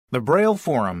The Braille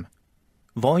Forum,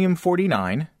 Volume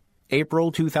 49,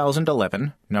 April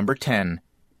 2011, Number 10.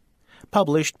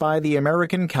 Published by the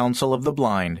American Council of the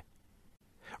Blind.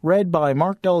 Read by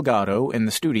Mark Delgado in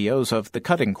the studios of The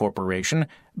Cutting Corporation,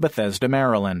 Bethesda,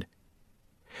 Maryland.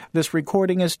 This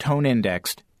recording is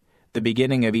tone-indexed. The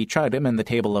beginning of each item in the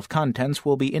table of contents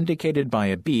will be indicated by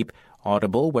a beep,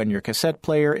 audible when your cassette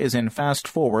player is in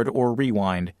fast-forward or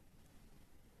rewind.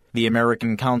 The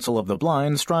American Council of the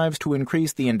Blind strives to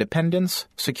increase the independence,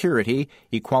 security,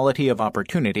 equality of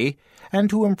opportunity, and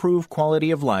to improve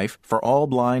quality of life for all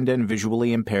blind and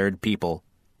visually impaired people.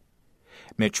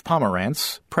 Mitch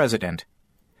Pomerantz, President.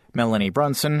 Melanie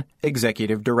Brunson,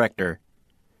 Executive Director.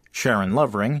 Sharon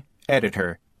Lovering,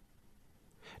 Editor.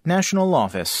 National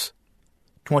Office,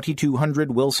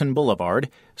 2200 Wilson Boulevard,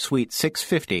 Suite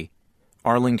 650,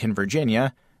 Arlington,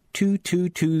 Virginia,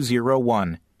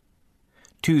 22201.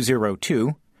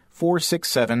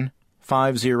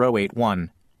 202-467-5081.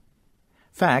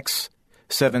 Fax,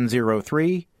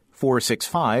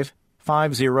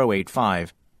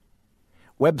 703-465-5085.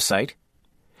 Website,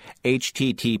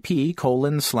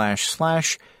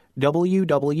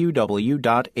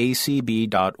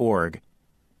 http://www.acb.org.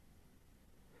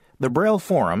 The Braille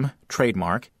Forum,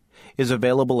 trademark, is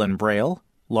available in Braille,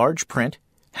 large print,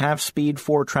 half-speed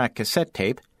 4-track cassette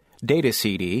tape, data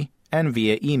CD, and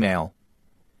via email.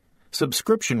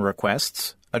 Subscription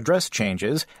requests, address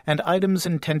changes, and items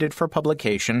intended for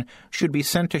publication should be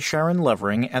sent to Sharon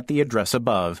Lovering at the address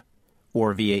above,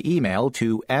 or via email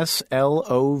to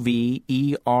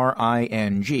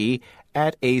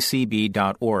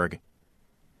slovering@acb.org.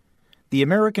 The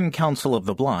American Council of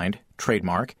the Blind,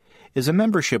 trademark, is a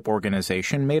membership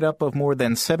organization made up of more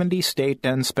than 70 state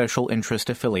and special interest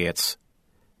affiliates.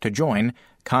 To join,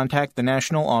 contact the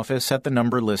national office at the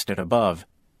number listed above.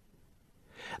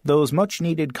 Those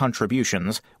much-needed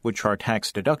contributions, which are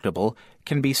tax-deductible,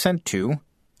 can be sent to,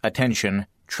 attention,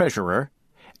 Treasurer,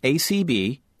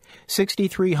 ACB,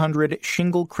 6300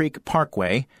 Shingle Creek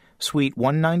Parkway, Suite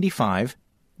 195,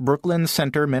 Brooklyn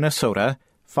Center, Minnesota,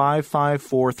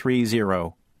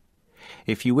 55430.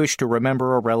 If you wish to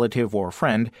remember a relative or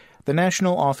friend, the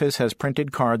National Office has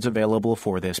printed cards available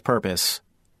for this purpose.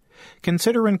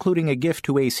 Consider including a gift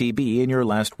to ACB in your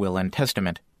last will and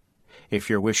testament. If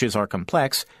your wishes are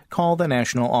complex, call the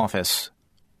National Office.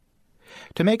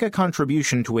 To make a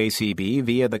contribution to ACB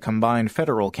via the Combined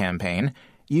Federal Campaign,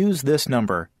 use this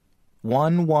number,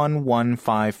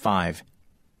 11155.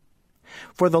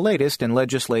 For the latest in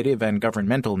legislative and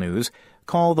governmental news,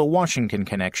 call the Washington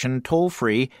Connection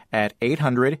toll-free at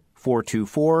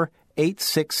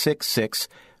 800-424-8666,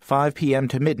 5 p.m.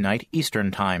 to midnight Eastern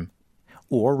Time,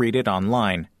 or read it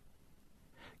online.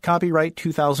 Copyright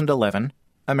 2011,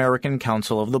 American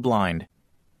Council of the Blind.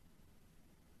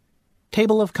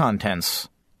 Table of Contents.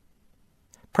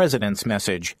 President's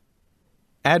Message.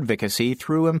 Advocacy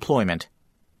Through Employment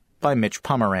by Mitch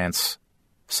Pomerantz.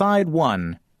 Side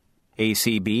 1.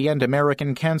 ACB and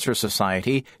American Cancer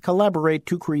Society collaborate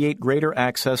to create greater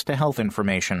access to health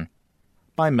information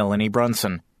by Melanie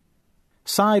Brunson.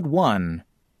 Side 1.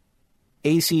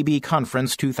 ACB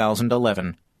Conference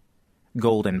 2011.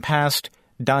 Golden Past,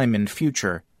 Diamond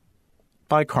Future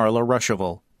by Carla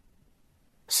Ruschival.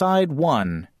 Side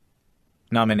 1.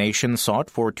 Nomination sought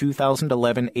for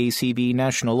 2011 ACB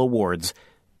National Awards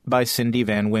by Cindy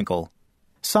Van Winkle.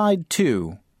 Side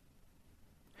 2.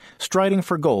 Striding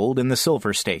for Gold in the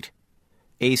Silver State.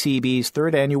 ACB's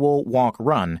third annual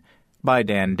Walk-Run by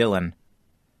Dan Dillon.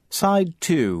 Side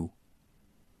 2.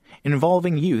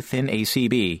 Involving Youth in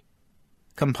ACB.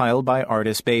 Compiled by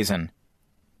Artis Bazin.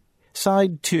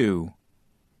 Side 2.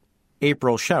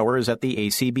 April Showers at the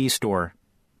ACB Store.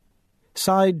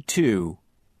 Side 2.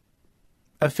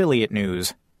 Affiliate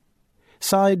News.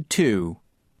 Side 2.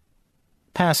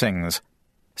 Passings.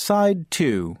 Side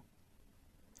 2.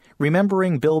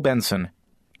 Remembering Bill Benson,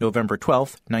 November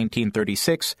 12,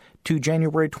 1936 to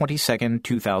January 22,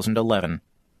 2011.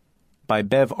 By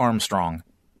Bev Armstrong.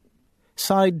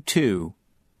 Side 2.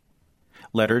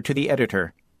 Letter to the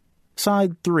Editor.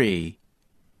 Side 3.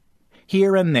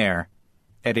 Here and There.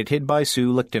 Edited by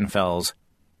Sue Lichtenfels.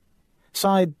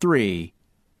 Side 3.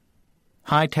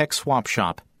 High-Tech Swap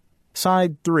Shop.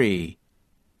 Side 3.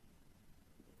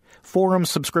 Forum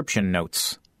Subscription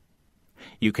Notes.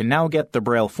 You can now get the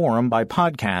Braille Forum by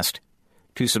podcast.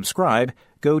 To subscribe,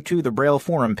 go to the Braille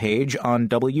Forum page on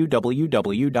www.acb.org.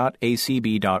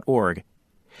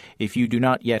 If you do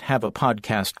not yet have a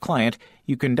podcast client,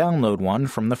 you can download one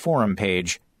from the forum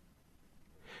page.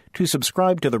 To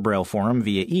subscribe to the Braille Forum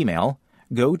via email,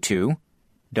 go to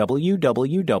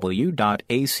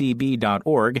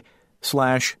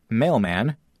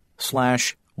www.acb.org/mailman/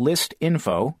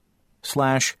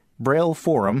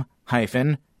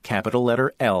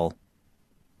 listinfo/BrailleForum-L.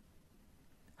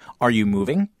 Are you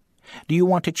moving? Do you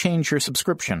want to change your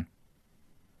subscription?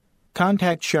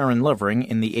 Contact Sharon Lovering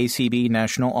in the ACB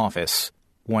National Office,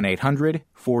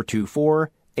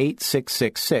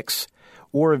 1-800-424-8666,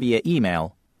 or via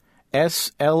email,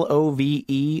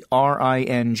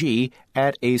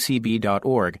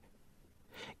 slovering@acb.org.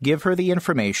 Give her the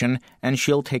information, and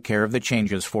she'll take care of the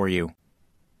changes for you.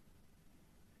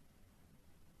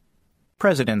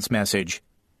 President's Message.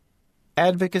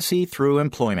 Advocacy Through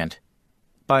Employment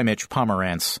by Mitch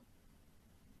Pomerantz.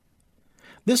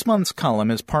 This month's column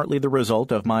is partly the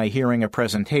result of my hearing a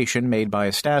presentation made by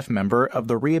a staff member of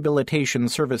the Rehabilitation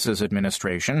Services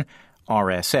Administration,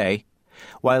 RSA,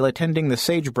 while attending the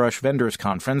Sagebrush Vendors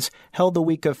Conference held the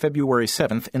week of February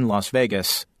 7th in Las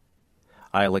Vegas.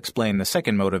 I'll explain the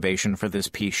second motivation for this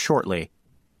piece shortly.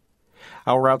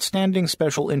 Our outstanding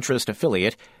special interest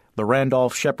affiliate, the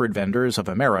Randolph Sheppard Vendors of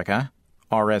America,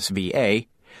 RSVA,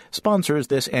 sponsors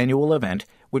this annual event,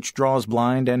 which draws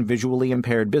blind and visually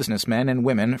impaired businessmen and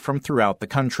women from throughout the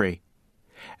country.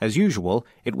 As usual,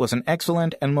 it was an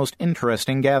excellent and most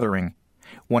interesting gathering,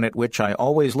 one at which I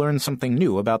always learn something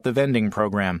new about the vending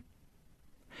program.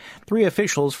 3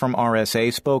 officials from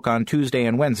RSA spoke on Tuesday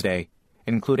and Wednesday,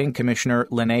 including Commissioner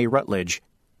Lene Rutledge.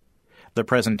 The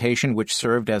presentation which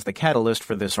served as the catalyst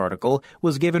for this article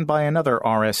was given by another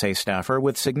RSA staffer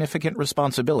with significant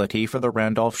responsibility for the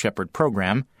Randolph Sheppard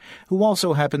program, who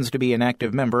also happens to be an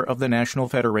active member of the National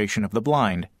Federation of the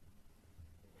Blind.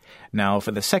 Now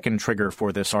for the second trigger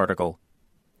for this article.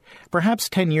 Perhaps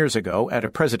 10 years ago, at a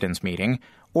president's meeting,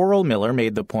 Oral Miller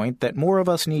made the point that more of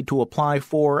us need to apply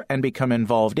for and become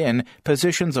involved in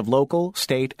positions of local,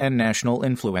 state, and national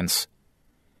influence.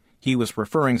 He was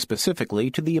referring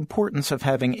specifically to the importance of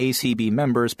having ACB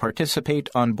members participate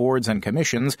on boards and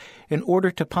commissions in order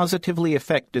to positively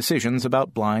affect decisions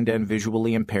about blind and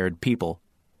visually impaired people.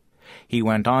 He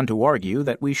went on to argue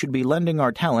that we should be lending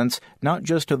our talents not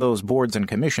just to those boards and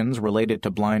commissions related to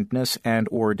blindness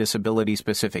and/or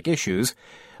disability-specific issues,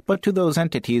 but to those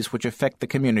entities which affect the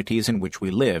communities in which we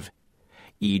live,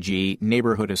 e.g.,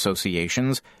 neighborhood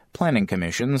associations, planning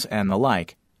commissions, and the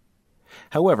like.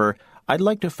 However, I'd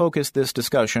like to focus this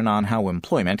discussion on how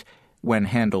employment, when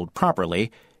handled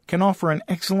properly, can offer an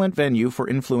excellent venue for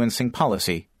influencing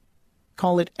policy.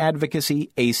 Call it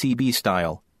advocacy ACB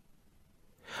style.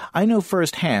 I know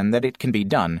firsthand that it can be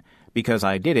done because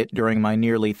I did it during my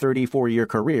nearly 34-year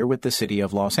career with the City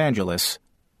of Los Angeles.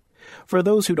 For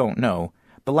those who don't know,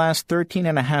 the last 13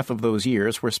 and a half of those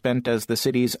years were spent as the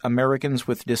city's Americans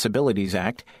with Disabilities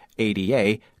Act,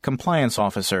 ADA, compliance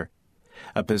officer,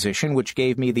 a position which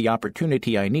gave me the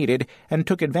opportunity I needed and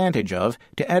took advantage of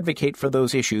to advocate for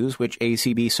those issues which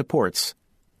ACB supports.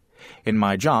 In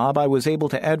my job, I was able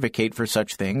to advocate for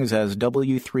such things as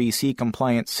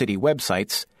W3C-compliant city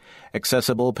websites,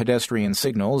 accessible pedestrian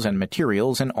signals and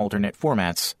materials in alternate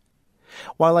formats.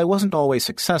 While I wasn't always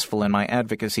successful in my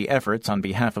advocacy efforts on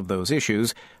behalf of those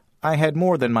issues, I had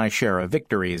more than my share of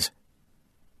victories.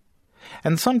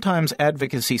 And sometimes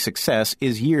advocacy success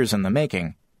is years in the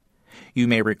making. You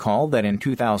may recall that in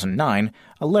 2009,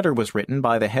 a letter was written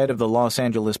by the head of the Los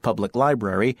Angeles Public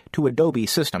Library to Adobe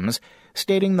Systems,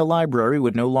 stating the library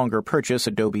would no longer purchase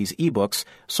Adobe's ebooks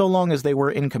so long as they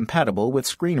were incompatible with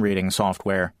screen reading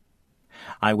software.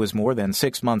 I was more than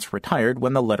 6 months retired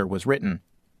when the letter was written.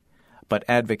 But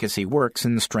advocacy works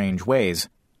in strange ways.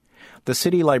 The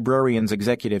city librarian's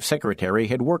executive secretary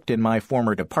had worked in my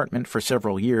former department for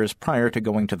several years prior to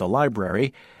going to the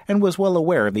library and was well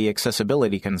aware of the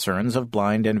accessibility concerns of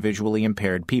blind and visually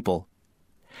impaired people.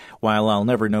 While I'll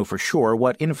never know for sure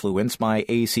what influence my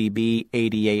ACB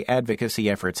ADA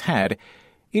advocacy efforts had,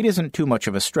 it isn't too much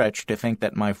of a stretch to think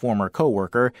that my former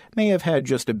coworker may have had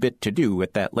just a bit to do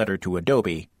with that letter to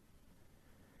Adobe.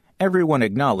 Everyone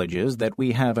acknowledges that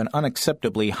we have an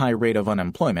unacceptably high rate of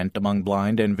unemployment among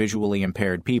blind and visually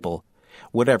impaired people,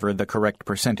 whatever the correct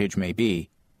percentage may be.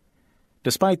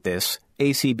 Despite this,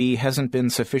 ACB hasn't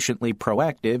been sufficiently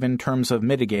proactive in terms of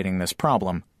mitigating this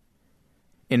problem.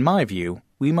 In my view,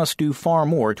 we must do far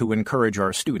more to encourage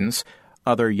our students,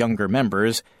 other younger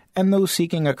members, and those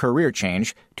seeking a career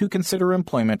change to consider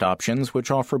employment options which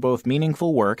offer both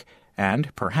meaningful work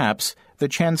and, perhaps, the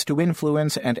chance to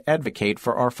influence and advocate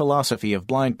for our philosophy of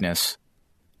blindness.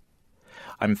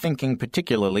 I'm thinking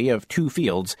particularly of 2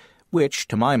 fields which,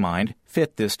 to my mind,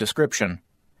 fit this description: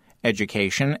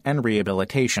 education and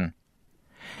rehabilitation.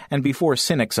 And before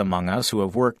cynics among us who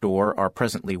have worked or are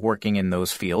presently working in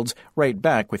those fields write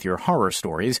back with your horror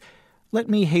stories, let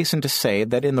me hasten to say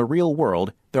that in the real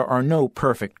world there are no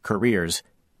perfect careers.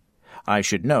 I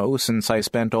should know, since I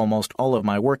spent almost all of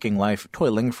my working life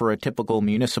toiling for a typical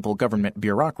municipal government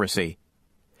bureaucracy.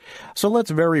 So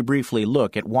let's very briefly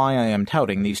look at why I am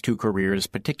touting these two careers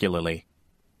particularly.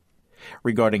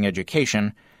 Regarding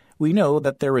education, we know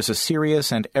that there is a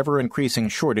serious and ever-increasing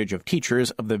shortage of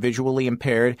teachers of the visually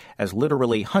impaired, as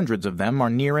literally hundreds of them are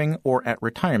nearing or at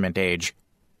retirement age.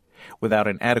 Without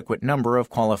an adequate number of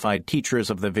qualified teachers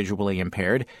of the visually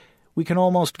impaired, we can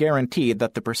almost guarantee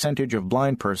that the percentage of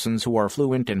blind persons who are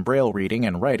fluent in Braille reading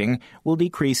and writing will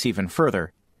decrease even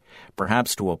further,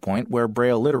 perhaps to a point where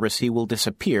Braille literacy will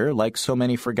disappear like so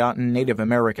many forgotten Native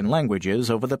American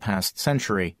languages over the past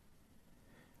century.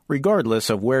 Regardless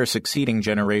of where succeeding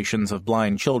generations of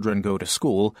blind children go to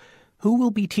school, who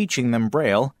will be teaching them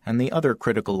Braille and the other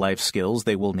critical life skills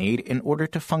they will need in order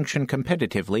to function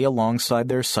competitively alongside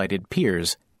their sighted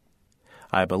peers?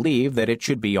 I believe that it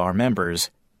should be our members.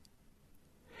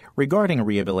 Regarding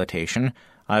rehabilitation,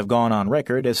 I've gone on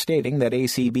record as stating that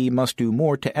ACB must do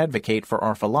more to advocate for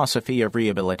our philosophy of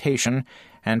rehabilitation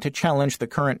and to challenge the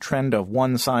current trend of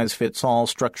one-size-fits-all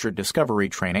structured discovery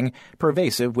training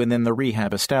pervasive within the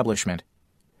rehab establishment.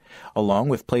 Along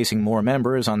with placing more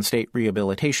members on state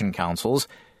rehabilitation councils,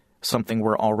 something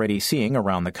we're already seeing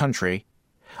around the country,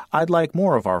 I'd like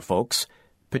more of our folks,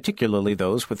 particularly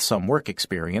those with some work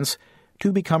experience,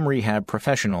 to become rehab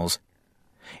professionals.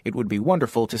 It would be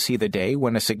wonderful to see the day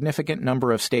when a significant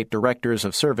number of state directors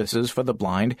of services for the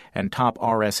blind and top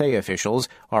RSA officials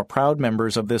are proud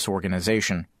members of this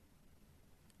organization.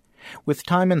 With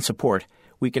time and support,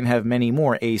 we can have many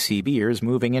more ACBers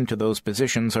moving into those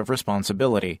positions of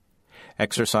responsibility,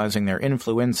 exercising their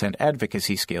influence and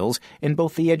advocacy skills in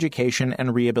both the education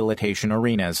and rehabilitation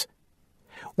arenas.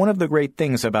 One of the great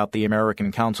things about the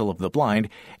American Council of the Blind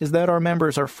is that our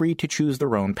members are free to choose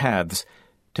their own paths,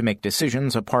 to make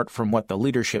decisions apart from what the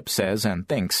leadership says and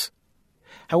thinks.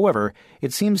 However,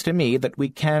 it seems to me that we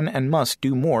can and must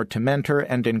do more to mentor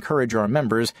and encourage our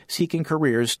members seeking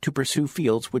careers to pursue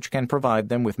fields which can provide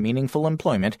them with meaningful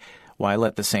employment, while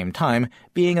at the same time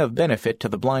being of benefit to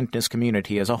the blindness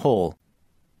community as a whole.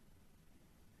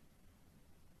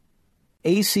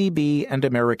 ACB and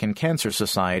American Cancer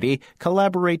Society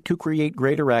collaborate to create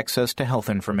greater access to health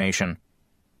information.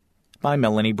 By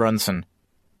Melanie Brunson.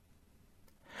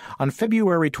 On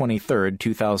February 23,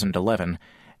 2011,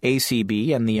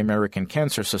 ACB and the American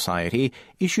Cancer Society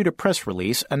issued a press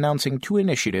release announcing two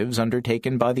initiatives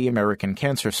undertaken by the American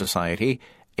Cancer Society,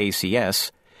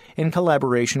 ACS, in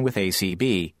collaboration with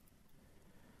ACB.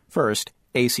 First,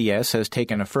 ACS has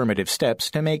taken affirmative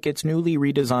steps to make its newly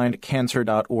redesigned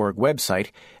cancer.org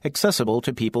website accessible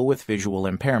to people with visual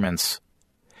impairments.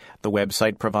 The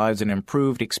website provides an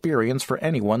improved experience for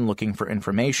anyone looking for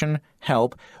information,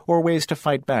 help, or ways to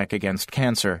fight back against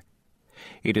cancer.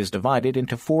 It is divided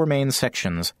into four main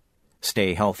sections: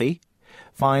 Stay Healthy,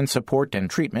 Find Support and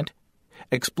Treatment,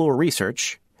 Explore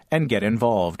Research, and Get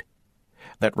Involved,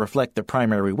 that reflect the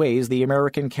primary ways the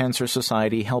American Cancer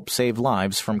Society helps save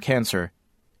lives from cancer.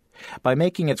 By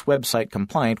making its website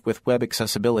compliant with web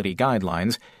accessibility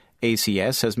guidelines,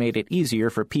 ACS has made it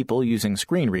easier for people using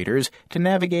screen readers to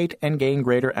navigate and gain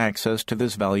greater access to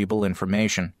this valuable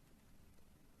information.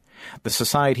 The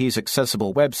Society's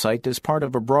accessible website is part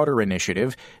of a broader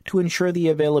initiative to ensure the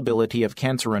availability of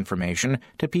cancer information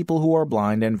to people who are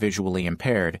blind and visually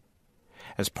impaired.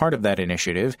 As part of that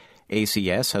initiative,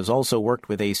 ACS has also worked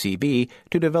with ACB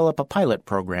to develop a pilot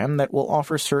program that will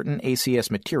offer certain ACS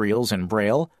materials in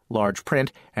Braille, large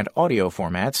print, and audio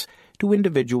formats to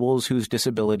individuals whose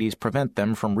disabilities prevent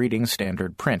them from reading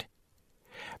standard print.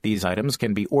 These items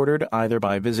can be ordered either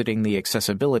by visiting the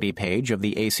accessibility page of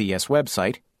the ACS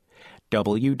website,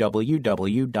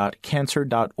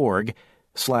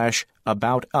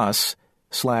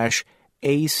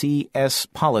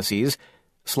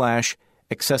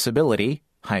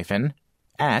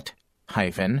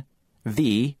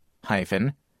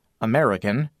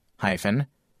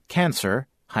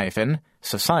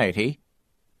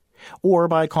 or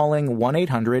by calling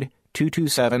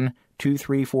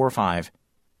 1-800-227-2345.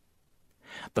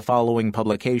 The following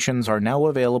publications are now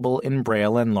available in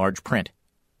Braille and large print.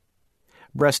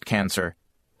 Breast Cancer,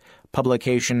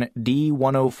 Publication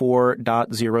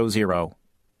D104.00.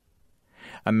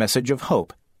 A Message of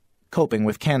Hope, Coping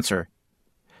with Cancer,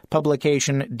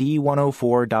 Publication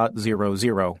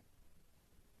D104.00.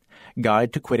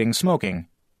 Guide to Quitting Smoking,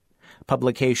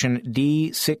 Publication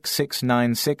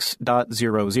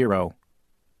D6696.00.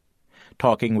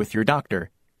 Talking with Your Doctor,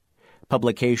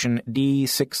 Publication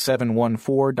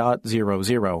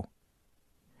D6714.00.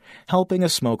 Helping a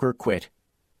Smoker Quit,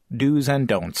 Do's and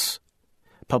Don'ts,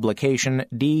 Publication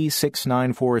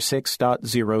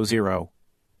D6946.00.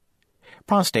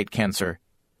 Prostate cancer.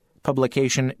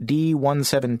 Publication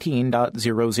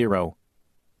D117.00.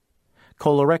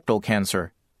 Colorectal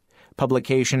cancer.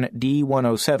 Publication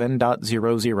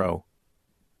D107.00.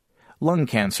 Lung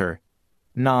cancer.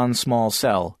 Non-small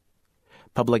cell.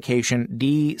 Publication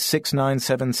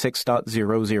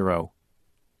D6976.00.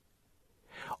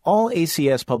 All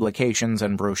ACS publications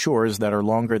and brochures that are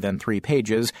longer than 3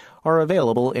 pages are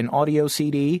available in audio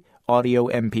CD, audio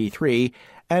MP3,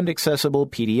 and accessible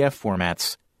PDF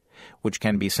formats, which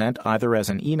can be sent either as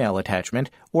an email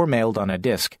attachment or mailed on a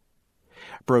disc.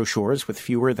 Brochures with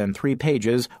fewer than 3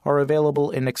 pages are available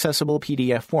in accessible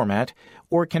PDF format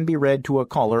or can be read to a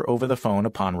caller over the phone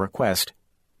upon request.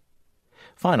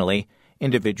 Finally,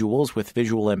 individuals with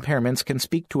visual impairments can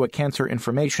speak to a cancer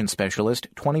information specialist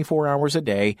 24 hours a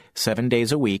day, 7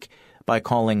 days a week, by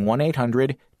calling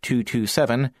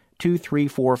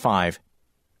 1-800-227-2345.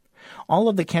 All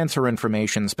of the cancer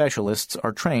information specialists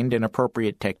are trained in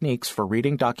appropriate techniques for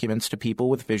reading documents to people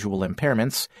with visual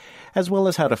impairments, as well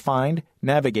as how to find,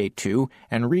 navigate to,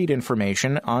 and read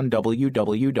information on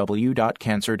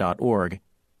www.cancer.org.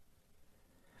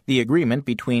 The agreement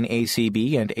between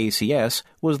ACB and ACS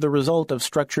was the result of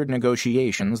structured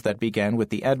negotiations that began with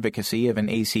the advocacy of an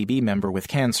ACB member with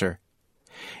cancer.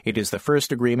 It is the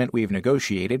first agreement we've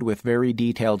negotiated with very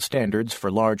detailed standards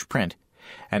for large print,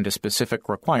 and a specific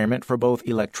requirement for both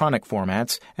electronic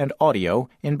formats and audio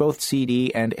in both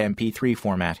CD and MP3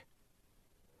 format.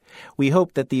 We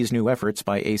hope that these new efforts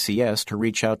by ACS to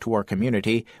reach out to our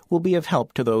community will be of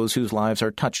help to those whose lives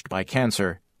are touched by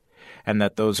cancer, and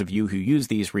that those of you who use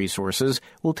these resources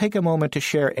will take a moment to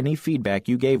share any feedback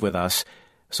you gave with us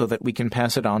so that we can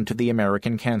pass it on to the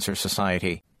American Cancer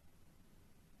Society.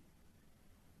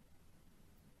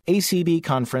 ACB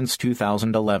Conference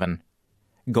 2011.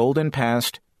 Golden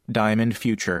Past, Diamond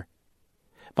Future.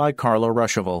 By Carla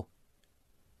Ruschival.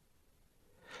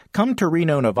 Come to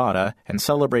Reno, Nevada, and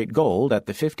celebrate gold at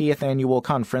the 50th Annual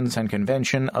Conference and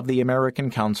Convention of the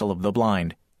American Council of the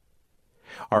Blind.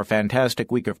 Our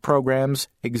fantastic week of programs,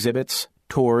 exhibits,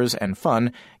 tours, and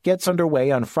fun gets underway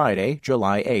on Friday,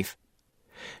 July 8th.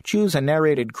 Choose a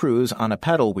narrated cruise on a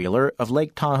paddle wheeler of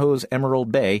Lake Tahoe's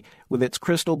Emerald Bay with its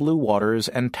crystal blue waters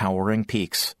and towering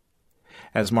peaks.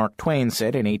 As Mark Twain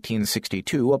said in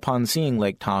 1862 upon seeing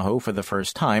Lake Tahoe for the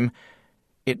first time,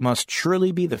 "It must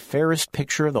surely be the fairest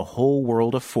picture the whole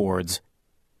world affords."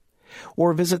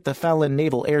 Or visit the Fallon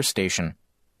Naval Air Station.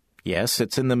 Yes,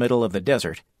 it's in the middle of the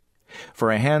desert.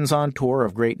 For a hands-on tour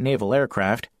of great naval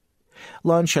aircraft,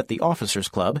 lunch at the Officers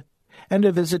Club, and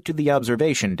a visit to the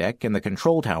observation deck in the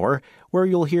control tower, where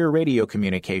you'll hear radio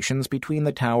communications between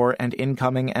the tower and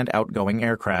incoming and outgoing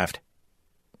aircraft.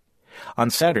 On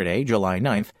Saturday, July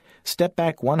 9th, step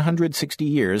back 160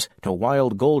 years to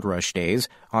wild gold rush days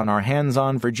on our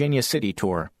hands-on Virginia City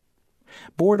tour.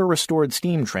 Board a restored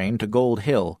steam train to Gold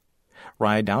Hill.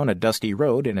 Ride down a dusty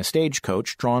road in a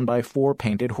stagecoach drawn by 4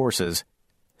 painted horses.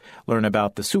 Learn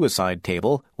about the suicide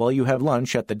table while you have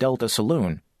lunch at the Delta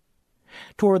Saloon.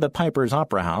 Tour the Piper's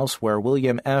Opera House where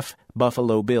William F.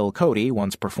 Buffalo Bill Cody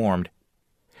once performed.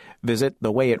 Visit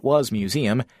the Way It Was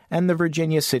Museum and the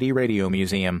Virginia City Radio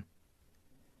Museum.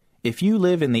 If you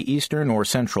live in the Eastern or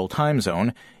Central time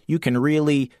zone, you can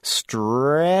really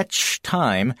stretch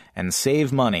time and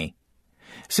save money.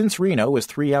 Since Reno is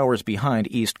 3 hours behind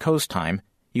East Coast time,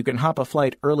 you can hop a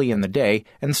flight early in the day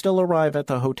and still arrive at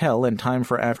the hotel in time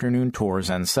for afternoon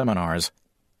tours and seminars.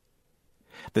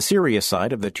 The serious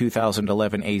side of the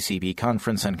 2011 ACB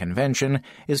Conference and Convention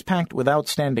is packed with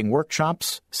outstanding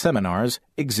workshops, seminars,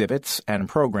 exhibits, and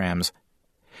programs.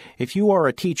 If you are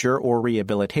a teacher or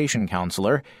rehabilitation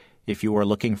counselor, if you are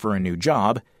looking for a new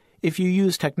job, if you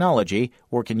use technology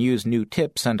or can use new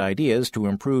tips and ideas to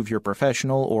improve your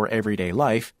professional or everyday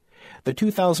life, the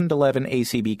 2011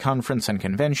 ACB Conference and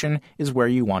Convention is where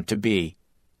you want to be.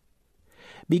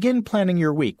 Begin planning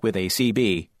your week with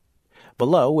ACB.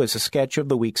 Below is a sketch of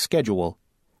the week's schedule.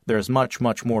 There's much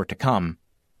more to come.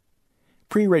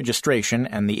 Pre-registration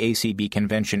and the ACB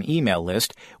Convention email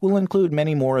list will include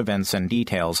many more events and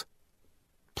details.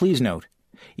 Please note,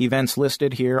 events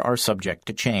listed here are subject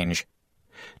to change.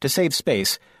 To save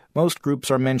space, most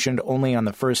groups are mentioned only on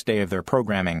the first day of their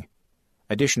programming.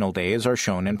 Additional days are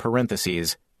shown in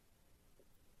parentheses.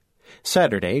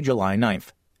 Saturday, July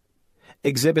 9th.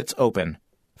 Exhibits open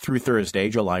through Thursday,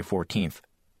 July 14th.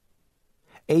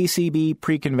 ACB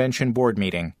Pre-Convention Board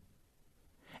Meeting.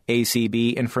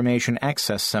 ACB Information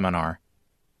Access Seminar.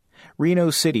 Reno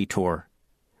City Tour,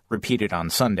 repeated on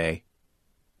Sunday.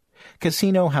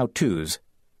 Casino How-Tos,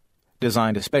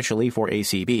 designed especially for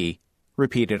ACB,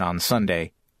 repeated on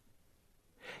Sunday.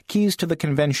 Keys to the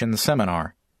Convention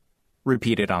Seminar,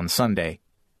 repeated on Sunday.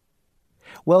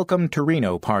 Welcome to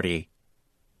Reno Party.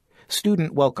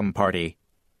 Student Welcome Party.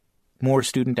 More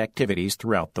student activities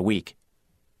throughout the week.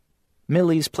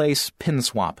 Millie's Place Pin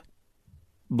Swap.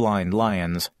 Blind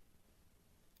Lions.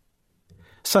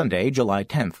 Sunday, July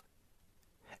 10th.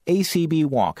 ACB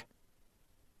Walk.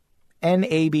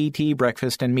 NABT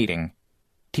Breakfast and Meeting.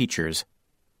 Teachers.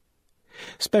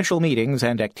 Special meetings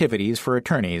and activities for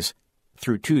attorneys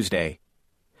through Tuesday.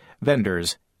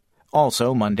 Vendors,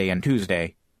 also Monday and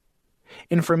Tuesday.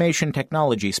 Information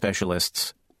technology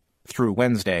specialists through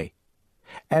Wednesday.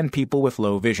 And people with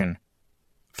low vision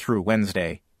through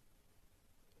Wednesday.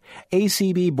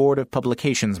 ACB Board of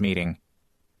Publications meeting.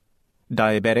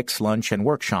 Diabetics Lunch and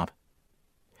Workshop.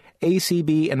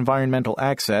 ACB Environmental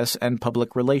Access and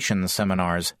Public Relations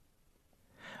Seminars.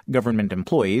 Government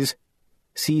Employees,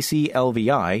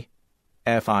 CCLVI,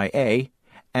 FIA,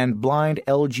 and Blind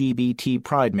LGBT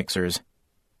Pride Mixers.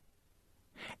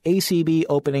 ACB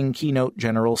Opening Keynote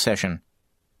General Session.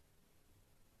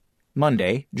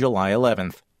 Monday, July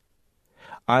 11th.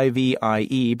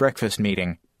 IVIE Breakfast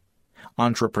Meeting.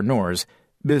 Entrepreneurs,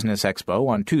 Business Expo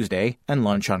on Tuesday and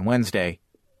lunch on Wednesday.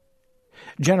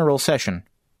 General Session.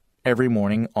 Every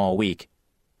morning, all week.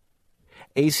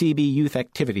 ACB Youth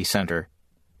Activity Center.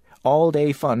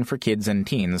 All-day fun for kids and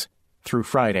teens through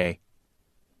Friday.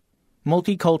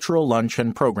 Multicultural lunch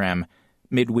and program.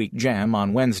 Midweek jam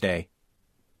on Wednesday.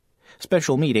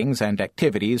 Special meetings and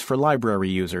activities for library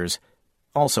users,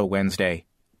 also Wednesday.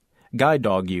 Guide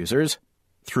dog users,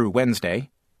 through Wednesday.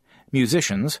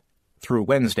 Musicians, through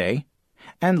Wednesday.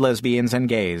 And lesbians and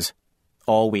gays,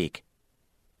 all week.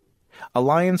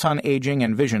 Alliance on Aging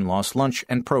and Vision Loss lunch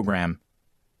and program,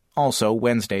 also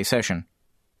Wednesday session.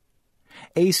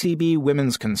 ACB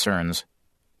Women's Concerns,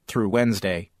 through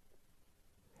Wednesday.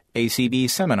 ACB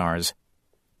Seminars,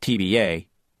 TBA.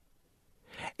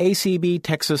 ACB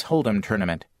Texas Hold'em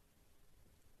Tournament.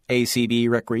 ACB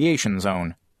Recreation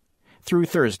Zone, through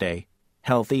Thursday,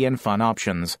 healthy and fun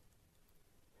options.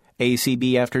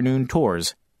 ACB Afternoon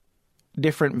Tours,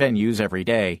 different venues every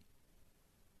day.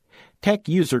 Tech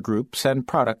user groups and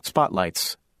product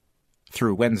spotlights,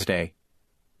 through Wednesday.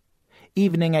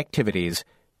 Evening activities,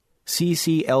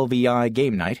 CCLVI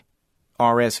Game Night,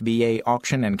 RSVA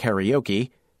Auction and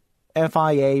Karaoke,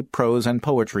 FIA Prose and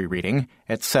Poetry Reading,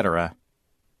 etc.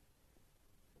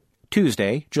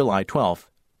 Tuesday, July 12th.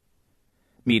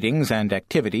 Meetings and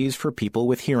activities for people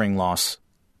with hearing loss.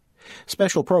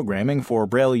 Special programming for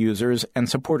Braille users and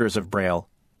supporters of Braille,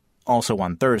 also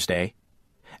on Thursday,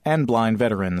 and blind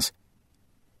veterans.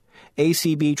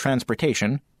 ACB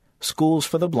Transportation, Schools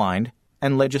for the Blind,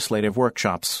 and legislative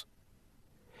workshops.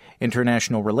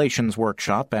 International Relations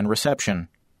Workshop and Reception.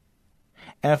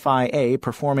 FIA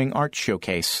Performing Arts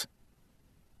Showcase.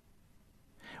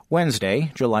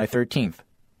 Wednesday, July 13th.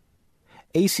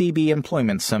 ACB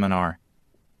Employment Seminar.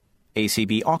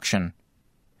 ACB Auction.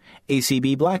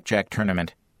 ACB Blackjack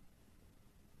Tournament.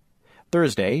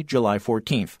 Thursday, July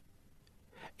 14th.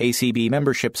 ACB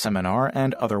Membership Seminar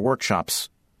and other workshops.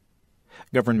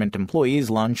 Government Employees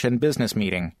Lunch and Business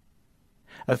Meeting.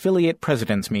 Affiliate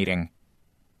Presidents Meeting.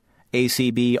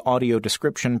 ACB Audio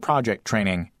Description Project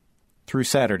Training, through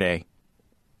Saturday.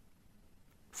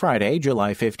 Friday,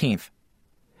 July 15th.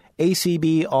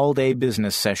 ACB All-Day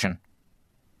Business Session.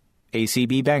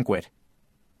 ACB Banquet.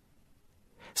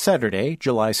 Saturday,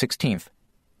 July 16th.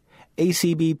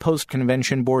 ACB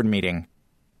Post-Convention Board Meeting.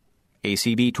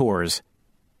 ACB Tours.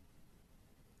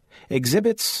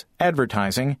 Exhibits,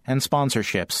 advertising, and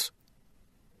sponsorships.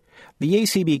 The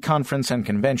ACB Conference and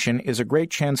Convention is a great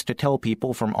chance to tell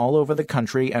people from all over the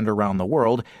country and around the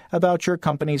world about your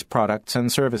company's products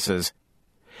and services.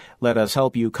 Let us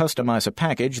help you customize a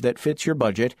package that fits your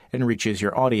budget and reaches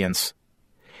your audience.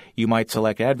 You might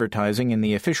select advertising in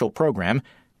the official program,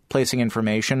 placing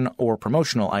information or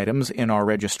promotional items in our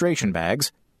registration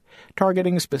bags,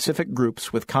 targeting specific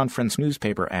groups with conference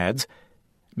newspaper ads,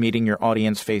 meeting your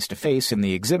audience face-to-face in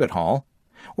the exhibit hall,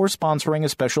 or sponsoring a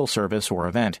special service or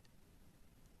event.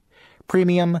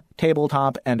 Premium,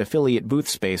 tabletop, and affiliate booth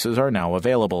spaces are now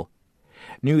available.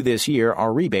 New this year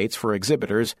are rebates for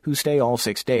exhibitors who stay all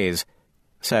 6 days,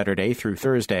 Saturday through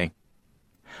Thursday.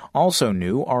 Also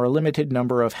new are a limited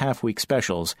number of half-week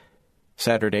specials,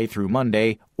 Saturday through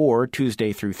Monday or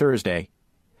Tuesday through Thursday.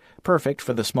 Perfect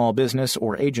for the small business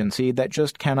or agency that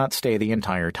just cannot stay the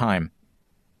entire time.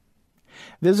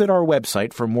 Visit our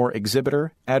website for more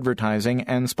exhibitor, advertising,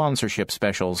 and sponsorship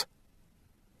specials.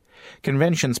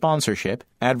 Convention sponsorship,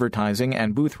 advertising,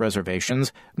 and booth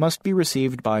reservations must be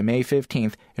received by May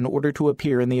 15th in order to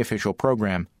appear in the official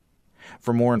program.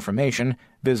 For more information,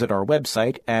 visit our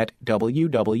website at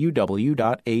www.acb.org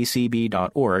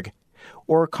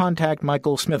or contact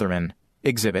Michael Smitherman,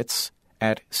 Exhibits,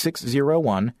 at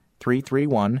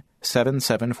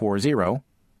 601-331-7740,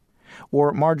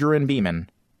 or Margarine Beeman,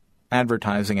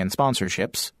 Advertising and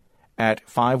Sponsorships, at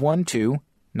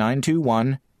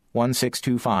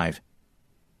 512-921-1625.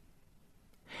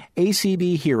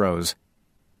 ACB Heroes.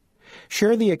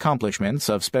 Share the accomplishments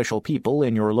of special people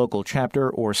in your local chapter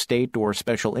or state or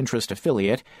special interest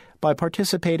affiliate by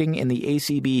participating in the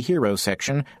ACB Heroes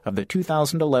section of the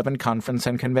 2011 Conference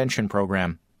and Convention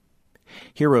Program.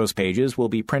 Heroes pages will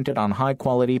be printed on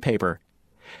high-quality paper.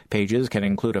 Pages can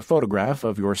include a photograph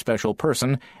of your special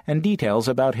person and details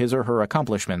about his or her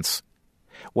accomplishments.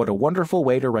 What a wonderful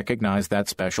way to recognize that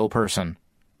special person.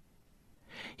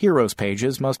 Heroes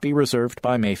pages must be reserved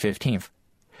by May 15th.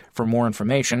 For more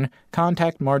information,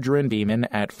 contact Margarine Beeman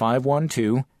at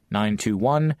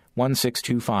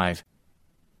 512-921-1625.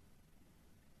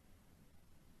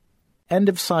 End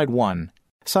of Side 1.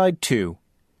 Side 2.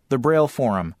 The Braille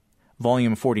Forum,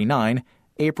 Volume 49,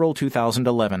 April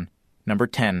 2011, Number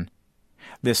 10.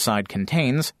 This side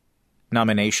contains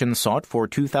Nominations Sought for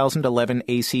 2011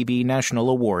 ACB National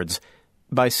Awards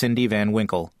by Cindy Van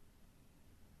Winkle.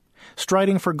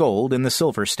 Striding for Gold in the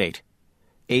Silver State,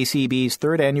 ACB's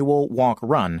third annual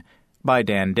Walk-Run by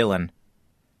Dan Dillon.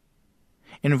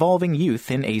 Involving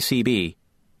Youth in ACB,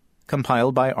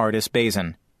 compiled by Artis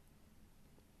Bazin.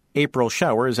 April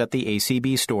Showers at the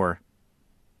ACB Store.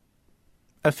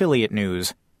 Affiliate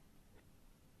News.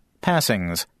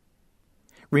 Passings.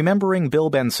 Remembering Bill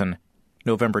Benson,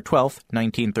 November 12,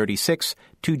 1936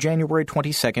 to January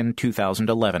 22,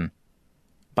 2011,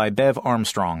 by Bev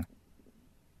Armstrong.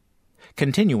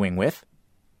 Continuing with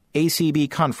ACB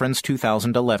Conference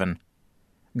 2011,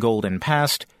 Golden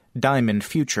Past, Diamond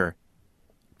Future,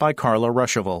 by Carla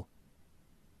Ruschival.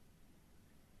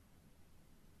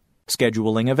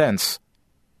 Scheduling events.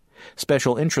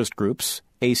 Special interest groups,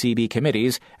 ACB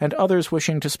committees, and others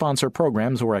wishing to sponsor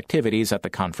programs or activities at the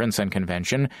conference and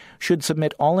convention should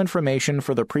submit all information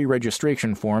for the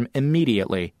pre-registration form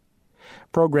immediately.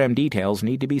 Program details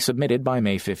need to be submitted by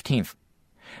May 15th.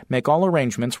 Make all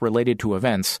arrangements related to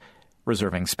events,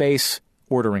 reserving space,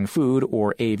 ordering food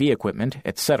or AV equipment,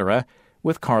 etc.,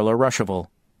 with Carla Ruschival.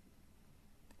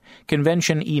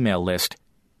 Convention email list.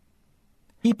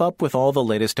 Keep up with all the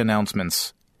latest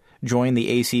announcements. Join the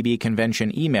ACB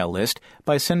Convention email list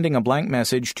by sending a blank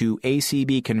message to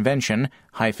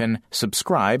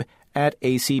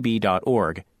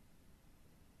acbconvention-subscribe@acb.org.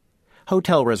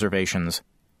 Hotel reservations.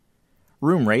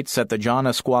 Room rates at the John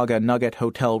Asquaga Nugget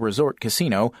Hotel Resort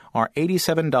Casino are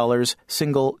 $87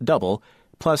 single double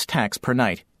plus tax per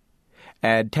night.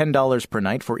 Add $10 per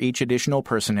night for each additional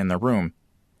person in the room.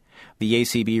 The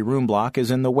ACB room block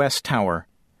is in the West Tower.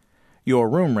 Your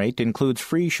room rate includes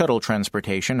free shuttle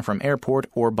transportation from airport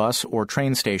or bus or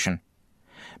train station.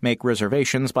 Make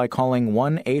reservations by calling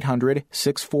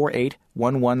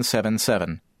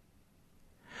 1-800-648-1177.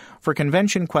 For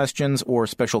convention questions or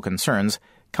special concerns,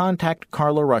 contact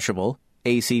Carla Ruschival,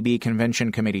 ACB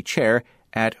Convention Committee Chair,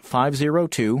 at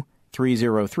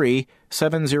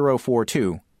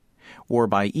 502-303-7042, or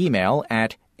by email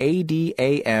at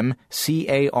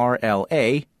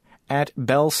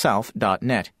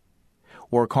adamcarla@bellsouth.net,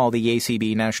 or call the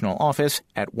ACB National Office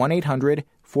at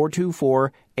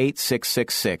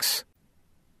 1-800-424-8666.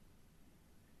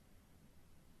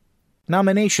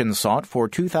 Nominations sought for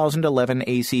 2011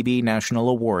 ACB National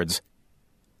Awards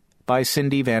by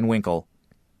Cindy Van Winkle.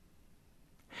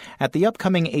 At the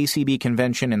upcoming ACB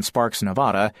convention in Sparks,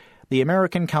 Nevada, the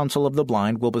American Council of the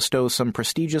Blind will bestow some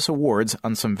prestigious awards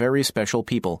on some very special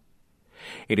people.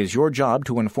 It is your job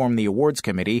to inform the awards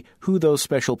committee who those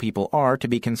special people are to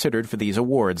be considered for these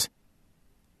awards.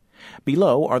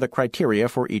 Below are the criteria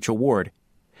for each award.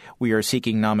 We are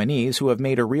seeking nominees who have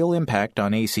made a real impact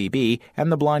on ACB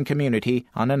and the blind community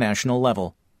on a national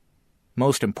level.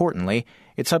 Most importantly,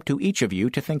 it's up to each of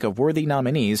you to think of worthy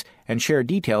nominees and share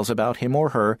details about him or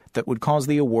her that would cause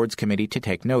the awards committee to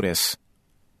take notice.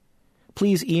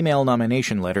 Please email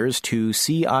nomination letters to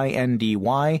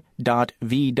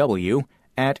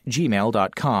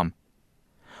cindy.vw@gmail.com.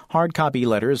 Hard copy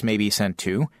letters may be sent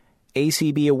to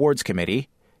ACB Awards Committee,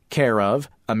 care of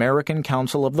American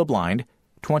Council of the Blind,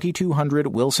 2200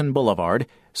 Wilson Boulevard,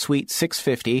 Suite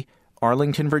 650,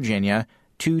 Arlington, Virginia,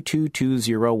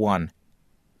 22201.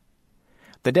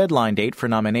 The deadline date for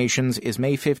nominations is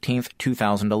May 15,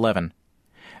 2011.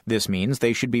 This means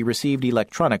they should be received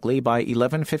electronically by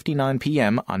 11:59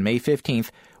 p.m. on May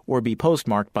 15th or be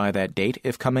postmarked by that date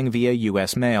if coming via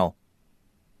U.S. mail.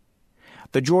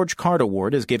 The George Card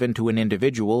Award is given to an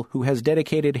individual who has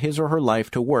dedicated his or her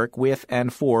life to work with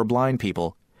and for blind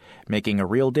people, making a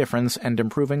real difference and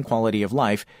improving quality of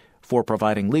life, for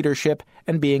providing leadership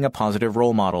and being a positive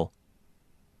role model.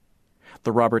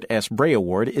 The Robert S. Bray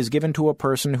Award is given to a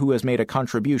person who has made a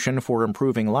contribution for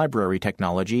improving library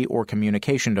technology or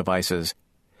communication devices.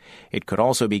 It could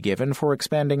also be given for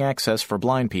expanding access for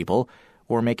blind people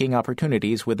or making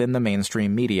opportunities within the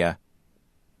mainstream media.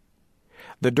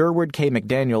 The Durward K.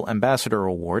 McDaniel Ambassador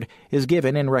Award is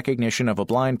given in recognition of a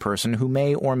blind person who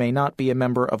may or may not be a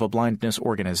member of a blindness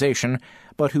organization,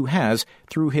 but who has,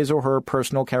 through his or her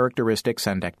personal characteristics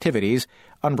and activities,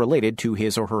 unrelated to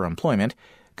his or her employment,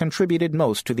 contributed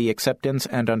most to the acceptance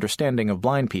and understanding of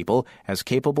blind people as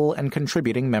capable and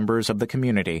contributing members of the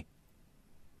community.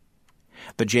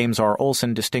 The James R.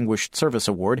 Olson Distinguished Service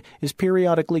Award is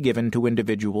periodically given to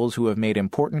individuals who have made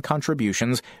important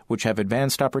contributions which have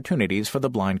advanced opportunities for the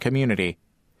blind community.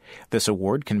 This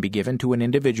award can be given to an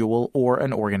individual or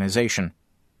an organization.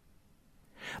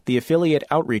 The Affiliate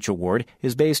Outreach Award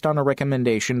is based on a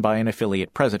recommendation by an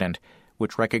affiliate president,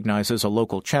 which recognizes a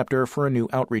local chapter for a new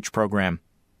outreach program.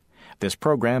 This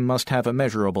program must have a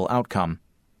measurable outcome.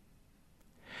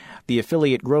 The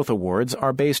Affiliate Growth Awards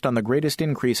are based on the greatest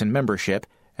increase in membership,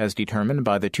 as determined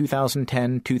by the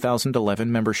 2010-2011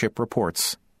 membership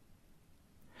reports.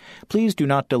 Please do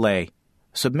not delay.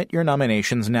 Submit your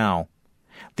nominations now.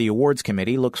 The Awards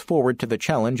Committee looks forward to the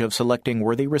challenge of selecting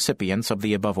worthy recipients of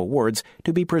the above awards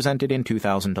to be presented in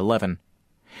 2011.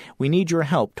 We need your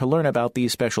help to learn about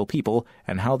these special people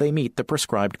and how they meet the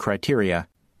prescribed criteria.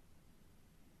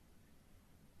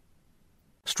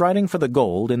 Striding for the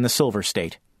Gold in the Silver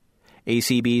State.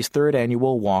 ACB's third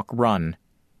annual Walk-Run.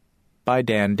 By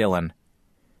Dan Dillon.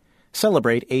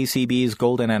 Celebrate ACB's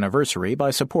golden anniversary by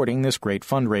supporting this great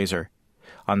fundraiser.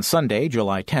 On Sunday,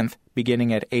 July 10th,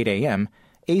 beginning at 8 a.m.,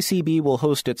 ACB will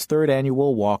host its third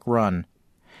annual Walk-Run.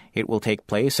 It will take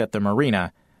place at the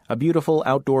Marina, a beautiful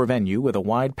outdoor venue with a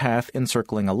wide path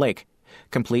encircling a lake,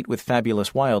 complete with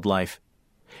fabulous wildlife.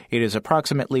 It is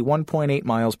approximately 1.8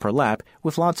 miles per lap,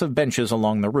 with lots of benches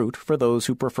along the route for those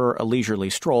who prefer a leisurely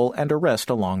stroll and a rest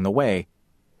along the way.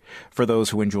 For those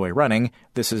who enjoy running,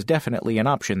 this is definitely an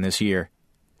option this year.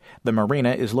 The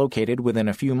Marina is located within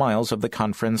a few miles of the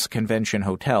Conference Convention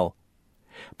Hotel.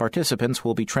 Participants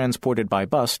will be transported by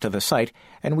bus to the site,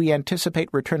 and we anticipate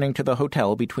returning to the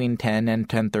hotel between 10 and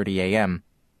 10:30 a.m.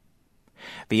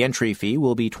 The entry fee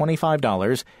will be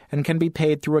 $25 and can be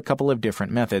paid through a couple of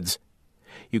different methods.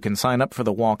 You can sign up for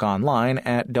the walk online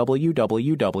at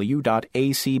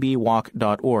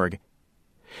www.acbwalk.org.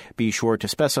 Be sure to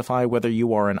specify whether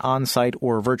you are an on-site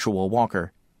or virtual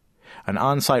walker. An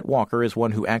on-site walker is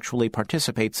one who actually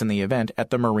participates in the event at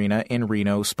the Marina in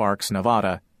Reno, Sparks,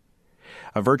 Nevada.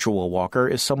 A virtual walker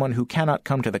is someone who cannot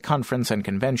come to the conference and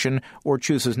convention or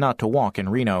chooses not to walk in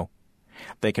Reno.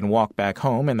 They can walk back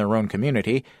home in their own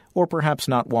community, or perhaps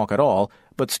not walk at all,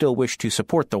 but still wish to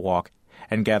support the walk,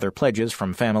 and gather pledges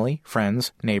from family,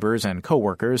 friends, neighbors, and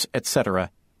co-workers, etc.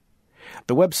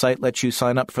 The website lets you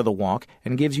sign up for the walk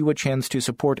and gives you a chance to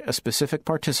support a specific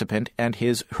participant and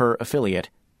his/her affiliate.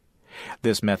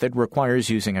 This method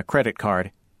requires using a credit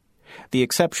card. The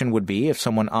exception would be if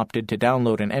someone opted to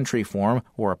download an entry form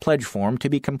or a pledge form to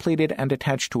be completed and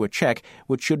attached to a check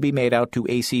which should be made out to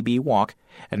ACB Walk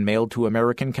and mailed to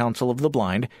American Council of the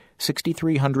Blind,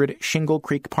 6300 Shingle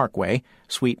Creek Parkway,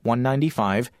 Suite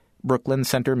 195, Brooklyn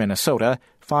Center, Minnesota,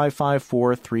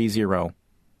 55430.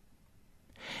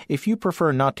 If you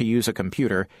prefer not to use a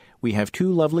computer, we have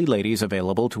two lovely ladies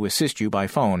available to assist you by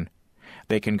phone.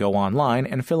 They can go online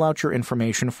and fill out your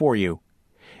information for you.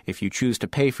 If you choose to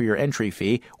pay for your entry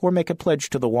fee or make a pledge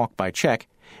to the walk by check,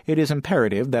 it is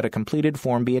imperative that a completed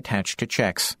form be attached to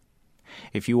checks.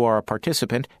 If you are a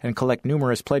participant and collect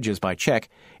numerous pledges by check,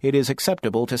 it is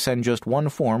acceptable to send just one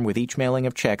form with each mailing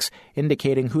of checks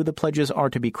indicating who the pledges are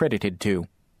to be credited to.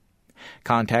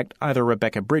 Contact either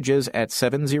Rebecca Bridges at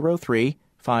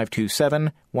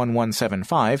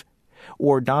 703-527-1175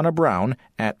 or Donna Brown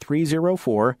at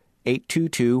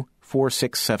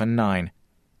 304-822-4679.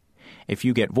 If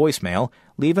you get voicemail,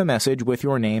 leave a message with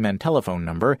your name and telephone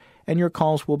number, and your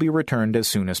calls will be returned as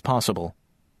soon as possible.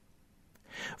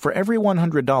 For every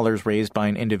 $100 raised by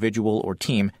an individual or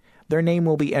team, their name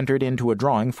will be entered into a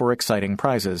drawing for exciting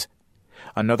prizes.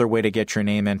 Another way to get your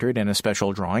name entered in a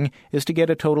special drawing is to get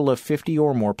a total of 50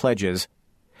 or more pledges.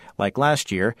 Like last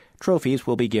year, trophies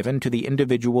will be given to the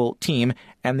individual, team,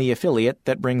 and the affiliate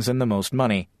that brings in the most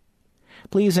money.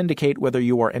 Please indicate whether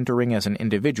you are entering as an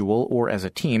individual or as a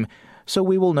team, so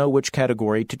we will know which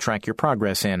category to track your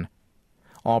progress in.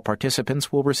 All participants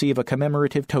will receive a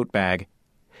commemorative tote bag.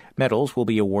 Medals will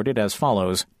be awarded as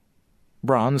follows: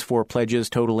 bronze for pledges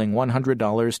totaling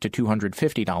 $100 to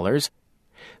 $250,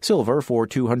 silver for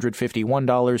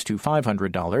 $251 to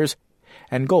 $500,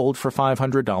 and gold for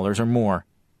 $500 or more.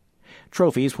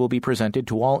 Trophies will be presented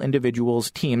to all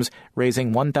individuals' teams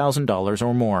raising $1,000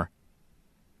 or more.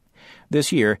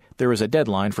 This year, there is a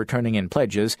deadline for turning in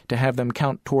pledges to have them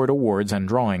count toward awards and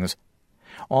drawings.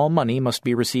 All money must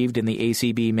be received in the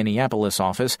ACB Minneapolis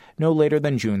office no later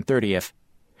than June 30th.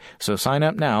 So sign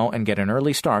up now and get an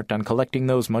early start on collecting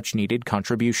those much-needed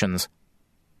contributions.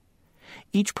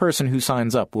 Each person who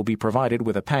signs up will be provided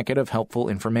with a packet of helpful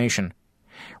information.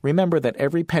 Remember that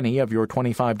every penny of your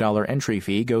 $25 entry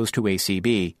fee goes to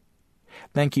ACB.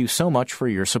 Thank you so much for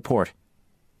your support.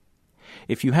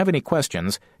 If you have any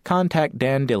questions, contact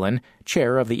Dan Dillon,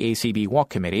 chair of the ACB Walk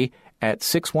Committee, at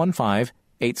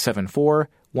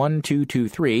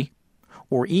 615-874-1223,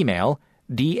 or email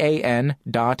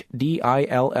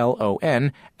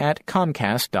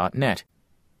dan.dillon@comcast.net.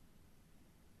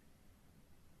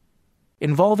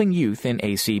 Involving Youth in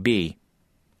ACB.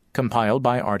 Compiled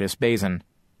by Artis Bazin.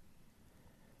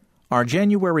 Our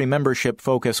January membership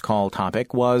focus call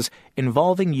topic was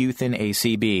Involving Youth in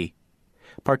ACB.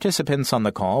 Participants on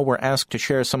the call were asked to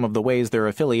share some of the ways their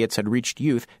affiliates had reached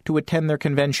youth to attend their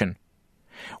convention.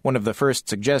 One of the first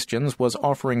suggestions was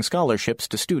offering scholarships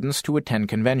to students to attend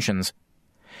conventions.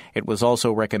 It was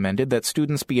also recommended that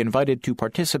students be invited to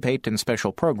participate in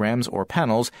special programs or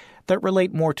panels that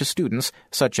relate more to students,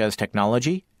 such as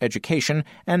technology, education,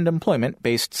 and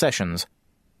employment-based sessions.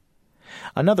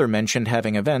 Another mentioned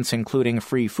having events including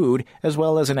free food as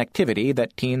well as an activity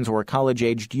that teens or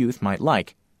college-aged youth might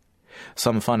like.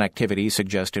 Some fun activities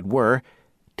suggested were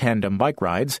tandem bike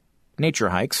rides, nature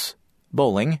hikes,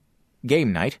 bowling,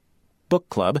 game night, book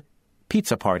club,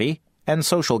 pizza party, and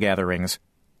social gatherings.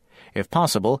 If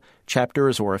possible,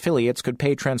 chapters or affiliates could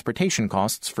pay transportation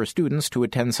costs for students to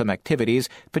attend some activities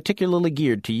particularly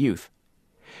geared to youth.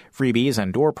 Freebies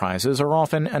and door prizes are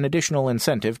often an additional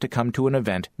incentive to come to an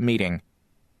event meeting.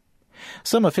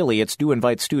 Some affiliates do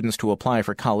invite students to apply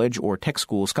for college or tech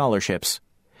school scholarships.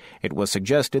 It was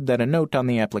suggested that a note on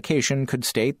the application could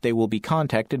state they will be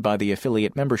contacted by the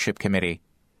affiliate membership committee.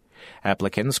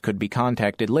 Applicants could be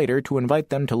contacted later to invite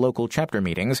them to local chapter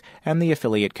meetings and the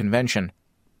affiliate convention.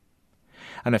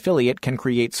 An affiliate can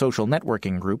create social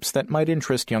networking groups that might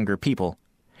interest younger people.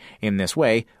 In this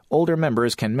way, older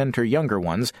members can mentor younger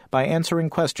ones by answering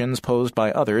questions posed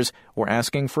by others or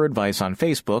asking for advice on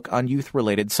Facebook on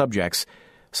youth-related subjects,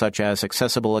 such as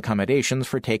accessible accommodations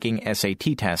for taking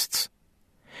SAT tests.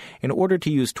 In order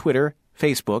to use Twitter,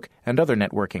 Facebook, and other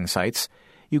networking sites,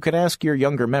 you could ask your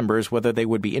younger members whether they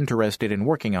would be interested in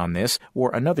working on this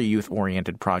or another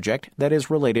youth-oriented project that is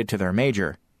related to their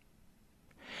major.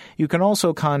 You can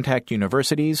also contact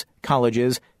universities,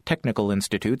 colleges, technical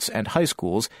institutes, and high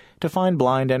schools to find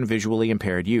blind and visually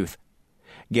impaired youth.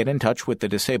 Get in touch with the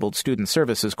Disabled Student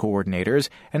Services coordinators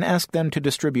and ask them to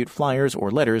distribute flyers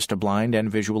or letters to blind and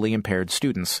visually impaired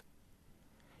students.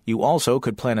 You also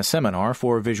could plan a seminar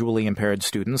for visually impaired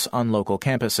students on local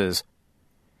campuses.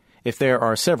 If there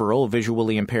are several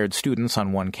visually impaired students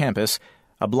on one campus,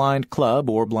 a blind club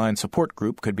or blind support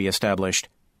group could be established.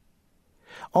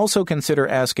 Also consider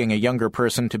asking a younger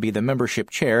person to be the membership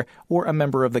chair or a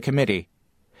member of the committee.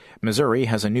 Missouri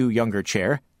has a new younger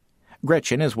chair.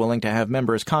 Gretchen is willing to have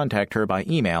members contact her by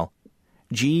email,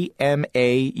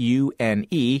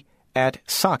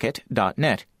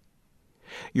 gmaune@socket.net.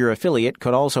 Your affiliate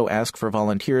could also ask for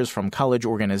volunteers from college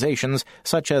organizations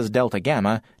such as Delta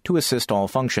Gamma to assist all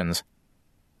functions.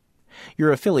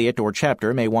 Your affiliate or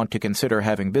chapter may want to consider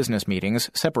having business meetings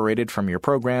separated from your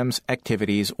programs,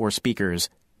 activities, or speakers.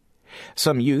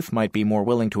 Some youth might be more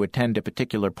willing to attend a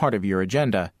particular part of your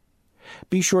agenda.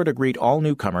 Be sure to greet all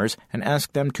newcomers and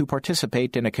ask them to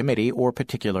participate in a committee or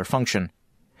particular function.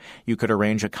 You could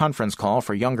arrange a conference call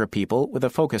for younger people with a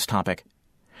focus topic.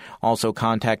 Also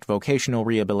contact vocational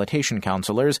rehabilitation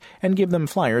counselors and give them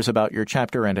flyers about your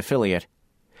chapter and affiliate.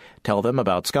 Tell them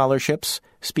about scholarships,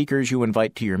 speakers you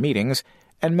invite to your meetings,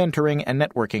 and mentoring and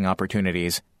networking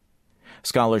opportunities.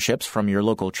 Scholarships from your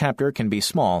local chapter can be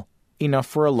small, enough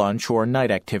for a lunch or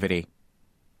night activity.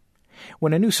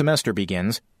 When a new semester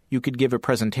begins, you could give a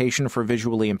presentation for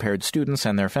visually impaired students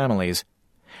and their families.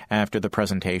 After the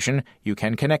presentation, you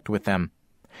can connect with them.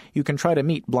 You can try to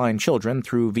meet blind children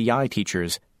through VI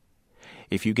teachers.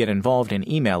 If you get involved in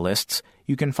email lists,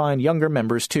 you can find younger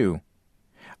members too.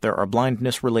 There are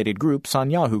blindness-related groups on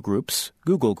Yahoo Groups,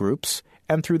 Google Groups,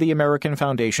 and through the American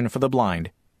Foundation for the Blind,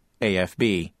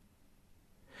 AFB.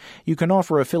 You can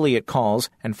offer affiliate calls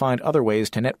and find other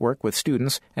ways to network with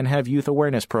students and have youth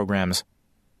awareness programs.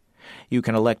 You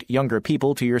can elect younger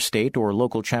people to your state or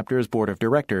local chapter's board of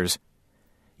directors.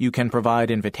 You can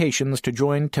provide invitations to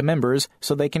join to members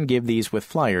so they can give these with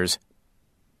flyers.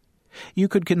 You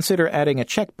could consider adding a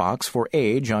checkbox for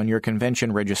age on your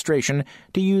convention registration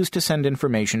to use to send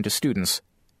information to students.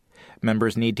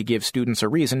 Members need to give students a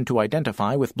reason to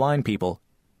identify with blind people.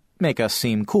 Make us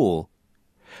seem cool.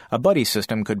 A buddy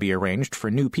system could be arranged for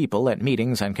new people at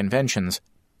meetings and conventions.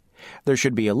 There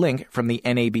should be a link from the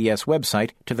NABS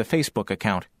website to the Facebook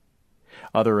account.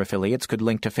 Other affiliates could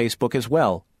link to Facebook as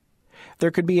well.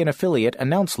 There could be an affiliate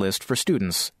announce list for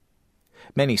students.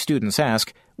 Many students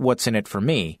ask, "What's in it for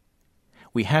me?"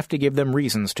 We have to give them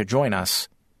reasons to join us.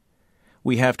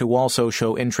 We have to also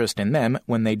show interest in them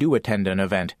when they do attend an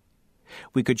event.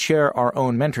 We could share our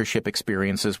own mentorship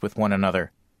experiences with one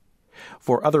another.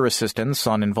 For other assistance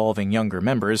on involving younger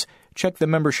members, check the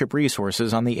membership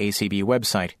resources on the ACB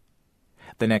website.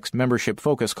 The next membership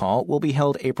focus call will be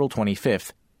held April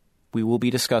 25th. We will be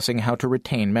discussing how to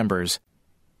retain members.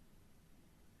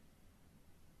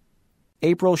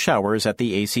 April showers at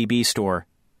the ACB store.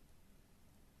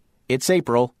 It's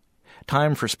April.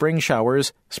 Time for spring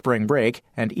showers, spring break,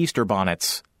 and Easter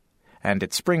bonnets. And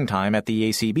it's springtime at the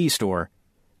ACB store.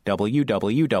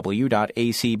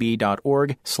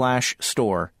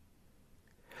 www.acb.org/store.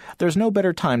 There's no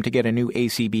better time to get a new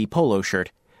ACB polo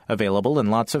shirt, available in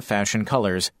lots of fashion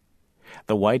colors.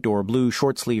 The white or blue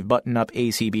short-sleeve button-up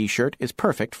ACB shirt is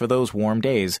perfect for those warm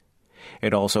days.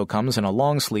 It also comes in a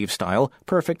long-sleeve style,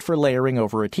 perfect for layering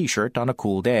over a t-shirt on a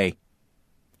cool day.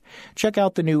 Check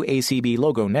out the new ACB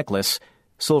logo necklace,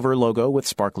 silver logo with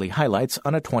sparkly highlights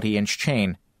on a 20-inch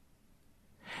chain.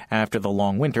 After the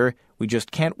long winter, we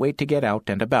just can't wait to get out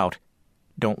and about.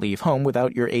 Don't leave home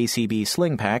without your ACB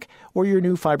sling pack or your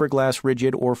new fiberglass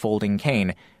rigid or folding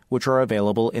cane, which are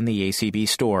available in the ACB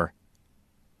store.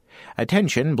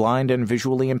 Attention, blind and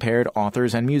visually impaired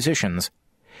authors and musicians.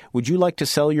 Would you like to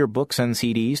sell your books and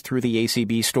CDs through the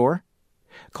ACB store?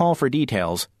 Call for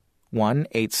details.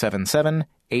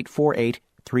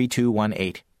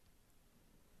 1-877-848-3218.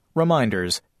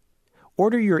 Reminders.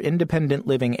 Order your independent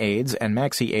living aids and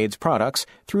Maxi Aids products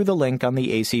through the link on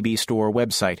the ACB store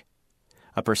website.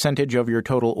 A percentage of your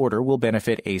total order will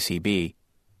benefit ACB.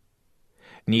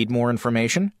 Need more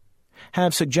information?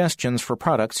 Have suggestions for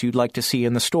products you'd like to see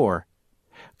in the store?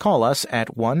 Call us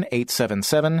at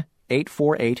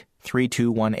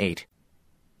 1-877-848-3218.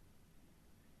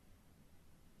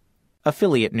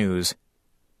 Affiliate News.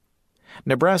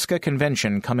 Nebraska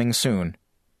Convention coming soon.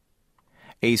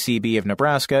 ACB of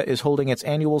Nebraska is holding its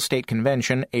annual state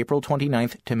convention April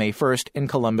 29th to May 1st in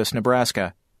Columbus,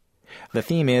 Nebraska. The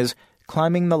theme is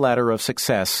Climbing the Ladder of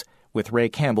Success, with Ray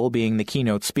Campbell being the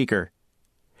keynote speaker.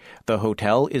 The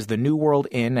hotel is the New World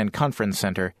Inn and Conference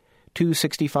Center,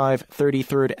 265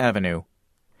 33rd Avenue.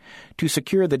 To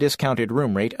secure the discounted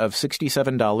room rate of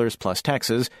 $67 plus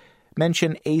taxes,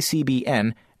 mention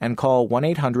ACBN and call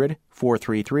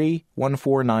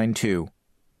 1-800-433-1492.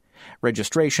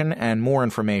 Registration and more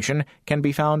information can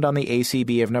be found on the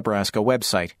ACB of Nebraska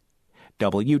website,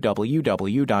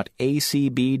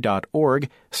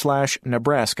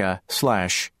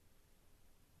 www.acb.org/Nebraska/.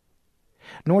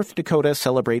 North Dakota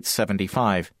celebrates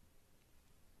 75.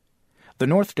 The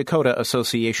North Dakota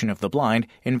Association of the Blind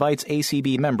invites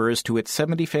ACB members to its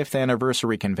 75th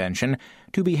anniversary convention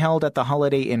to be held at the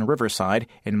Holiday Inn Riverside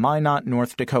in Minot,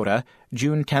 North Dakota,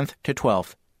 June 10th to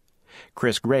 12th.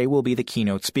 Chris Gray will be the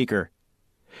keynote speaker.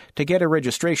 To get a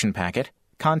registration packet,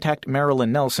 contact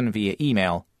Marilyn Nelson via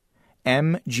email,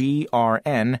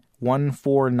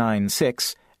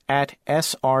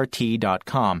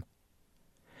 mgrn1496@srt.com.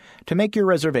 To make your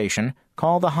reservation,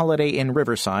 call the Holiday Inn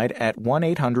Riverside at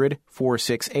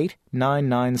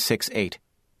 1-800-468-9968.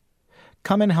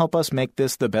 Come and help us make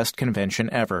this the best convention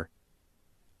ever.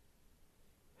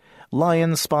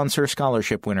 Lions sponsor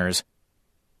scholarship winners.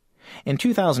 In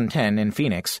 2010, in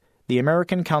Phoenix, the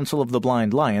American Council of the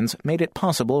Blind Lions made it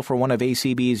possible for one of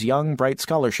ACB's young, bright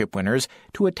scholarship winners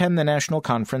to attend the national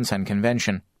conference and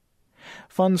convention.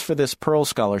 Funds for this Pearl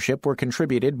Scholarship were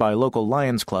contributed by local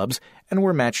Lions clubs and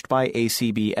were matched by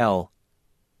ACBL.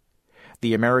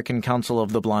 The American Council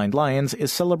of the Blind Lions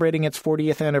is celebrating its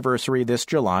 40th anniversary this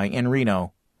July in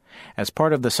Reno. As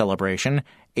part of the celebration,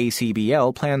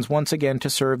 ACBL plans once again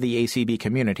to serve the ACB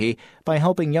community by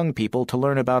helping young people to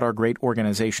learn about our great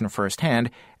organization firsthand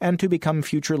and to become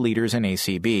future leaders in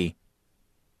ACB.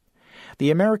 The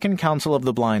American Council of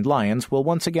the Blind Lions will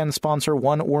once again sponsor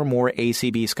one or more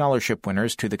ACB scholarship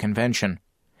winners to the convention.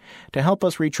 To help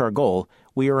us reach our goal,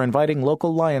 we are inviting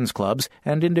local Lions clubs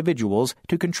and individuals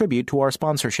to contribute to our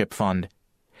sponsorship fund.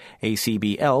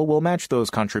 ACBL will match those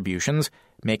contributions,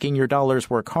 making your dollars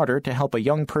work harder to help a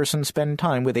young person spend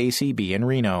time with ACB in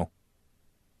Reno.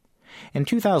 In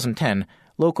 2010,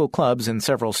 local clubs in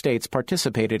several states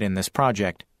participated in this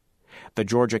project. The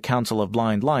Georgia Council of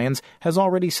Blind Lions has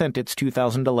already sent its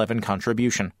 2011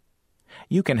 contribution.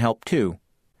 You can help too.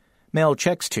 Mail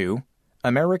checks to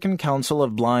American Council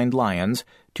of Blind Lions,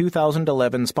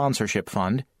 2011 Sponsorship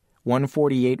Fund,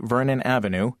 148 Vernon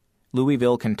Avenue,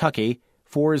 Louisville, Kentucky,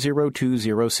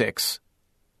 40206.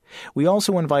 We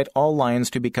also invite all Lions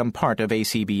to become part of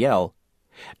ACBL.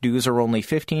 Dues are only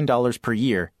 $15 per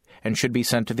year and should be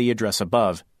sent to the address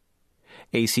above.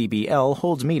 ACBL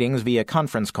holds meetings via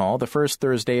conference call the first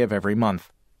Thursday of every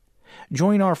month.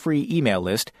 Join our free email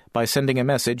list by sending a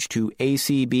message to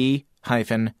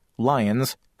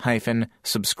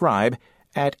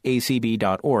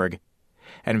acb-lions-subscribe@acb.org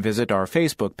and visit our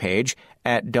Facebook page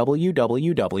at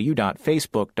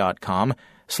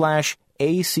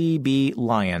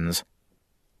www.facebook.com/acblions.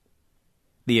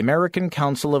 The American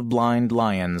Council of Blind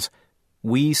Lions.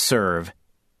 We serve.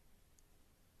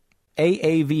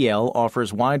 AAVL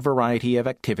offers wide variety of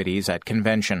activities at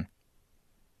convention.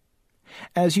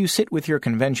 As you sit with your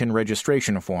convention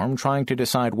registration form trying to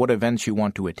decide what events you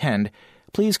want to attend,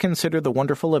 please consider the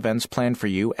wonderful events planned for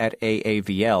you at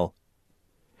AAVL.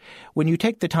 When you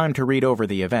take the time to read over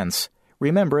the events,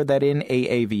 remember that in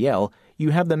AAVL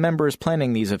you have the members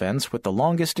planning these events with the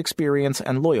longest experience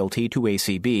and loyalty to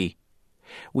ACB.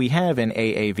 We have in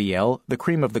AAVL the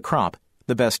cream of the crop,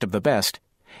 the best of the best,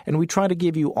 and we try to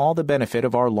give you all the benefit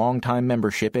of our long-time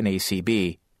membership in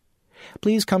ACB.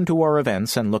 Please come to our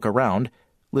events and look around.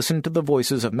 Listen to the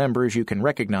voices of members you can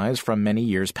recognize from many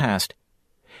years past.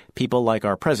 People like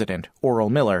our president, Oral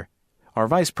Miller, our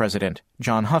vice president,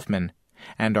 John Huffman,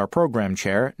 and our program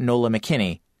chair, Nola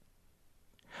McKinney.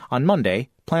 On Monday,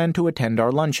 plan to attend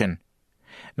our luncheon.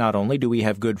 Not only do we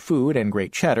have good food and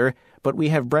great chatter, but we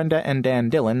have Brenda and Dan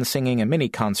Dillon singing a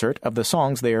mini-concert of the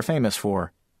songs they are famous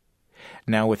for.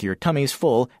 Now with your tummies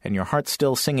full and your hearts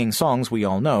still singing songs we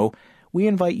all know, we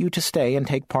invite you to stay and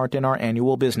take part in our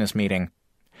annual business meeting.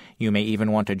 You may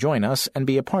even want to join us and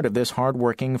be a part of this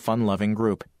hard-working, fun-loving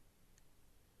group.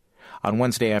 On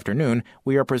Wednesday afternoon,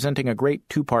 we are presenting a great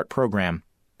two-part program.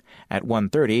 At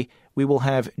 1:30, we will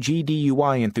have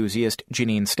GDUI enthusiast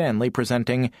Janine Stanley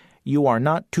presenting You Are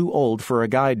Not Too Old for a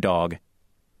Guide Dog.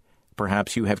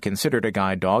 Perhaps you have considered a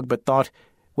guide dog but thought,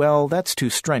 well, that's too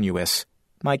strenuous.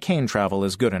 My cane travel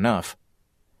is good enough.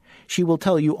 She will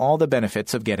tell you all the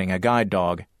benefits of getting a guide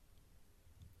dog.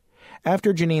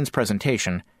 After Janine's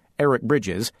presentation, Eric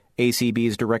Bridges,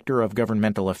 ACB's Director of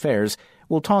Governmental Affairs,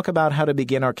 will talk about how to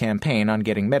begin our campaign on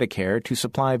getting Medicare to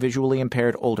supply visually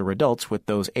impaired older adults with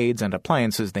those aids and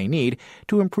appliances they need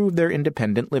to improve their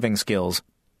independent living skills.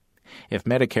 If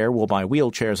Medicare will buy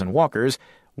wheelchairs and walkers,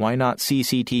 why not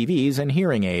CCTVs and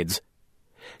hearing aids?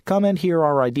 Come and hear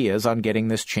our ideas on getting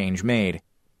this change made.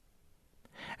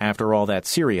 After all that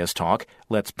serious talk,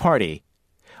 let's party.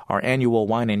 Our annual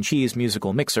Wine and Cheese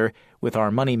musical mixer, with our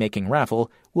money-making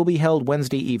raffle, will be held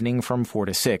Wednesday evening from 4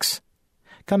 to 6.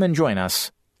 Come and join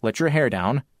us. Let your hair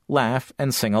down, laugh,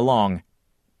 and sing along.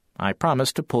 I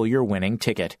promise to pull your winning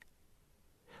ticket.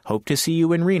 Hope to see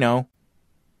you in Reno.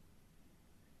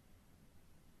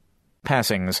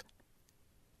 Passings.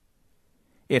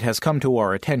 It has come to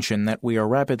our attention that we are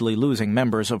rapidly losing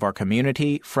members of our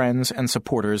community, friends, and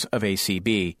supporters of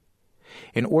ACB.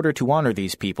 In order to honor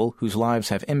these people whose lives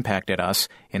have impacted us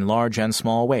in large and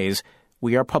small ways,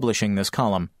 we are publishing this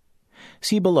column.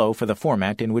 See below for the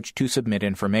format in which to submit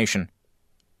information.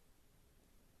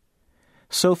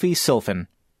 Sophie Silfen.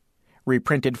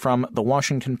 Reprinted from The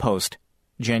Washington Post,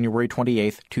 January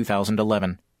 28,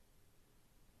 2011.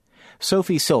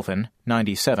 Sophie Silfen,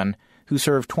 97, who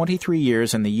served 23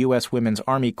 years in the U.S. Women's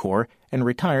Army Corps and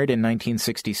retired in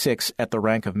 1966 at the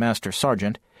rank of Master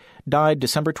Sergeant, died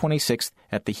December 26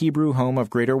 at the Hebrew Home of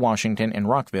Greater Washington in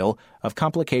Rockville of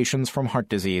complications from heart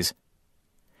disease.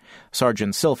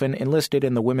 Sergeant Silfen enlisted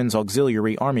in the Women's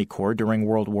Auxiliary Army Corps during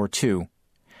World War II.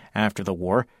 After the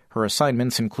war, her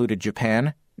assignments included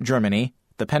Japan, Germany,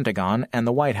 the Pentagon, and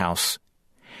the White House.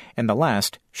 In the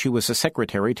last, she was a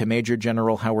secretary to Major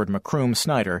General Howard McCroom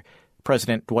Snyder,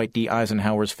 President Dwight D.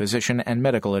 Eisenhower's physician and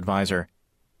medical advisor.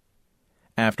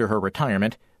 After her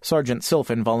retirement, Sergeant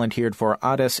Silfen volunteered for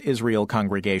Ades Israel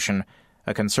Congregation,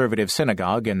 a conservative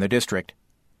synagogue in the district.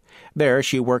 There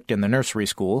she worked in the nursery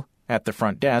school, at the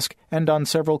front desk, and on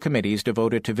several committees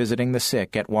devoted to visiting the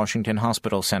sick at Washington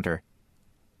Hospital Center.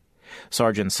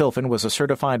 Sergeant Silfen was a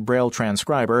certified Braille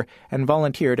transcriber and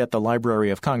volunteered at the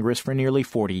Library of Congress for nearly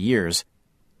 40 years.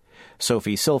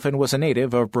 Sophie Silfen was a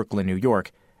native of Brooklyn, New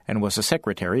York, and was a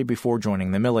secretary before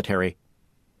joining the military.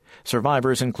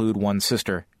 Survivors include one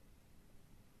sister.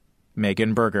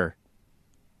 Megan Berger.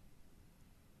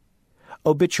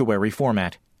 Obituary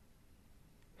format.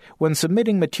 When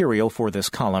submitting material for this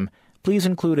column, please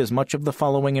include as much of the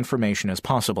following information as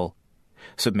possible.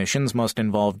 Submissions must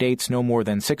involve dates no more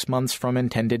than 6 months from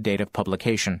intended date of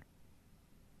publication.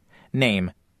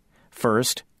 Name: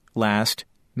 first, last,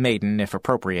 maiden if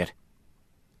appropriate.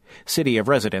 City of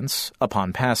residence,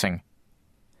 upon passing.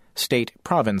 State,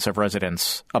 province of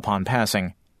residence, upon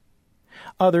passing.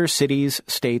 Other cities,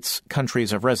 states,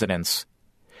 countries of residence.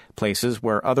 Places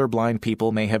where other blind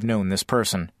people may have known this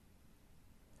person.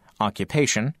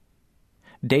 Occupation.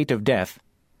 Date of death.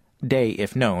 Day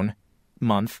if known.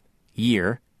 Month.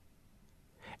 Year.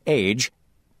 Age.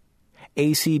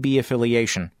 ACB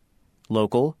affiliation.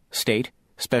 Local, state,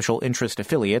 special interest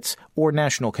affiliates, or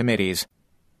national committees.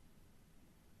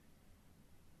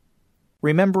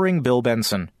 Remembering Bill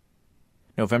Benson.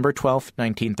 November 12,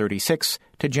 1936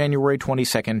 to January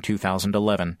 22,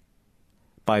 2011.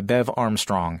 By Bev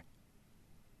Armstrong.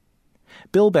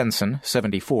 Bill Benson,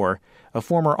 74, a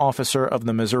former officer of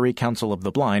the Missouri Council of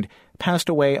the Blind, passed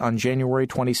away on January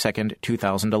 22,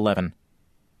 2011.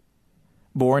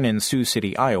 Born in Sioux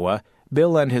City, Iowa,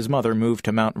 Bill and his mother moved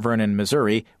to Mount Vernon,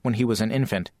 Missouri when he was an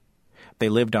infant. They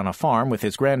lived on a farm with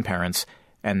his grandparents,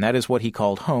 and that is what he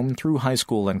called home through high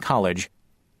school and college.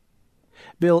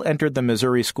 Bill entered the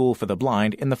Missouri School for the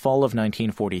Blind in the fall of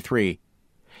 1943.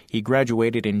 He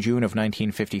graduated in June of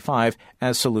 1955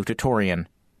 as salutatorian.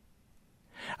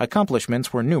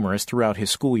 Accomplishments were numerous throughout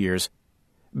his school years.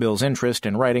 Bill's interest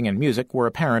in writing and music were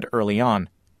apparent early on.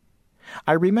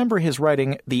 I remember his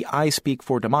writing the I Speak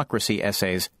for Democracy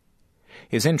essays.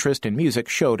 His interest in music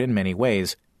showed in many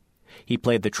ways. He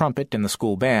played the trumpet in the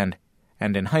school band,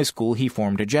 and in high school he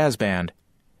formed a jazz band.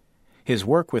 His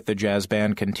work with the jazz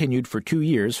band continued for 2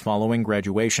 years following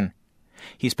graduation.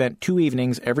 He spent 2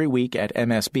 evenings every week at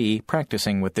MSB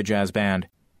practicing with the jazz band.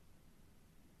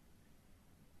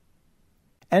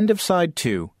 End of Side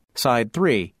 2. Side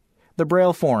 3. The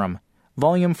Braille Forum,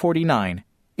 Volume 49,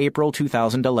 April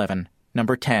 2011,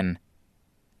 Number 10.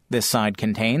 This side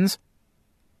contains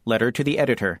Letter to the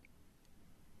Editor.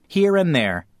 Here and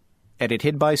There,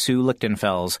 edited by Sue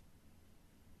Lichtenfels.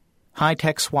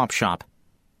 High-Tech Swap Shop.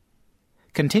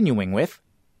 Continuing with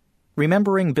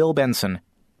Remembering Bill Benson,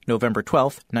 November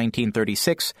 12,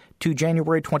 1936 to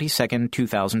January 22,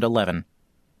 2011,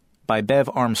 by Bev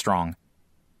Armstrong.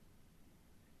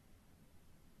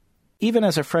 Even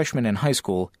as a freshman in high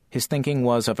school, his thinking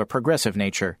was of a progressive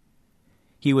nature.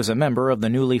 He was a member of the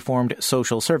newly formed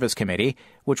Social Service Committee,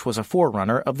 which was a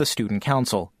forerunner of the Student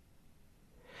Council.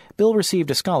 Bill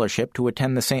received a scholarship to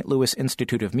attend the St. Louis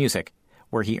Institute of Music,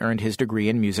 where he earned his degree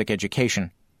in music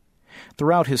education.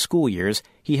 Throughout his school years,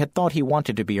 he had thought he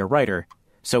wanted to be a writer,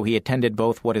 so he attended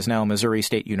both what is now Missouri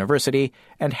State University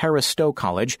and Harris Stowe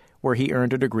College, where he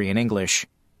earned a degree in English.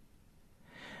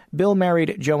 Bill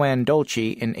married Joanne Dolce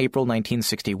in April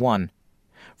 1961.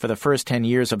 For the first 10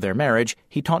 years of their marriage,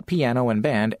 he taught piano and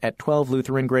band at 12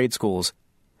 Lutheran grade schools.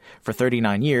 For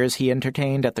 39 years, he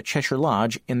entertained at the Cheshire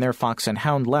Lodge in their Fox and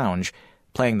Hound Lounge,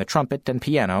 playing the trumpet and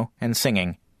piano and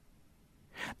singing.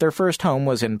 Their first home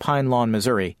was in Pine Lawn,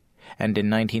 Missouri, and in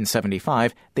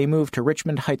 1975 they moved to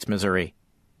Richmond Heights, Missouri.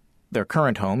 Their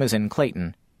current home is in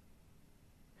Clayton.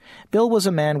 Bill was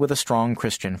a man with a strong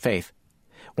Christian faith.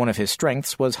 One of his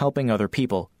strengths was helping other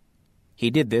people. He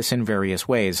did this in various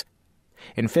ways.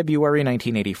 In February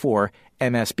 1984,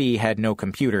 MSB had no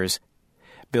computers.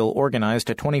 Bill organized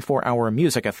a 24-hour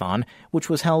music-a-thon, which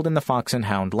was held in the Fox and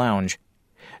Hound Lounge.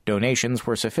 Donations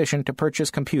were sufficient to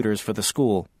purchase computers for the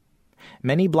school.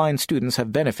 Many blind students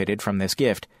have benefited from this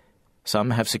gift.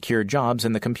 Some have secured jobs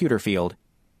in the computer field.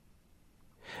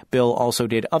 Bill also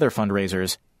did other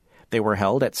fundraisers. They were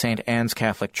held at St. Anne's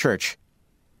Catholic Church.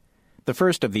 The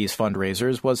first of these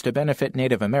fundraisers was to benefit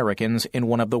Native Americans in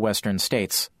one of the western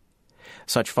states.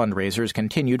 Such fundraisers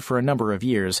continued for a number of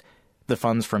years, the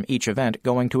funds from each event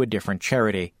going to a different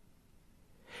charity.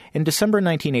 In December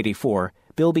 1984,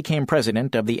 Bill became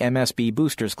president of the MSB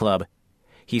Boosters Club.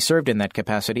 He served in that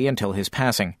capacity until his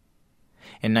passing.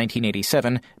 In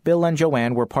 1987, Bill and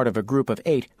Joanne were part of a group of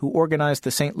 8 who organized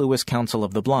the St. Louis Council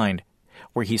of the Blind,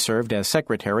 where he served as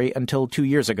secretary until 2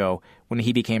 years ago, when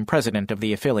he became president of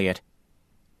the affiliate.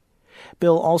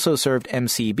 Bill also served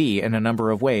MCB in a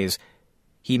number of ways.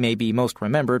 He may be most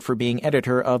remembered for being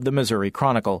editor of the Missouri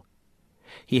Chronicle.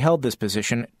 He held this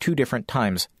position 2 different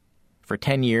times, for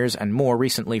 10 years and more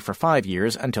recently for 5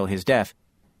 years until his death.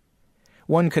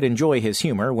 One could enjoy his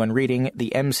humor when reading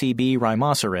the MCB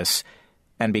Rhinoceros,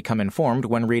 and become informed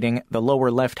when reading the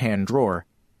lower left-hand drawer.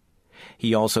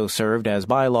 He also served as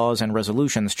bylaws and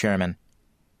resolutions chairman.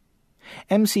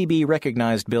 MCB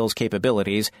recognized Bill's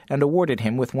capabilities and awarded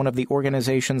him with one of the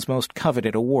organization's most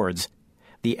coveted awards,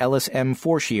 the Ellis M.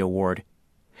 Forshee Award.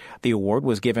 The award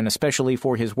was given especially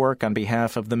for his work on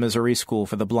behalf of the Missouri School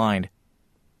for the Blind.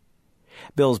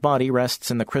 Bill's body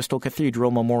rests in the Crystal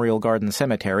Cathedral Memorial Garden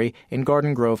Cemetery in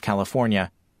Garden Grove,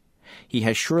 California. He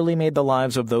has surely made the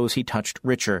lives of those he touched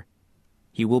richer.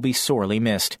 He will be sorely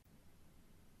missed.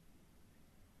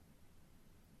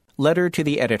 Letter to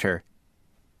the Editor.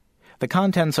 The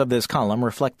contents of this column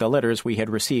reflect the letters we had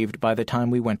received by the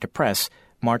time we went to press,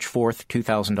 March 4,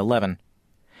 2011.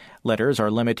 Letters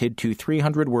are limited to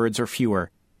 300 words or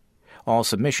fewer. All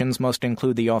submissions must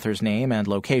include the author's name and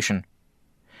location.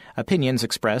 Opinions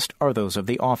expressed are those of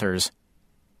the authors.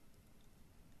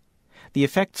 The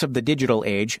effects of the digital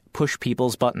age push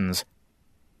people's buttons.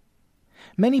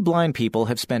 Many blind people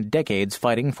have spent decades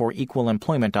fighting for equal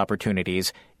employment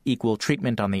opportunities, equal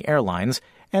treatment on the airlines,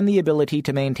 and the ability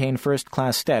to maintain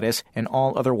first-class status in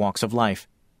all other walks of life.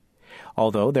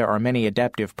 Although there are many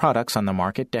adaptive products on the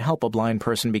market to help a blind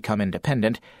person become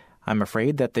independent, I'm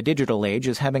afraid that the digital age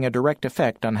is having a direct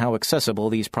effect on how accessible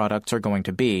these products are going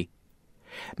to be.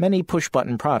 Many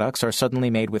push-button products are suddenly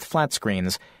made with flat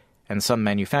screens, and some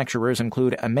manufacturers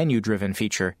include a menu-driven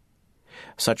feature.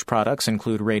 Such products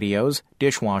include radios,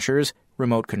 dishwashers,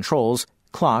 remote controls,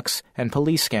 clocks, and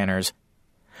police scanners.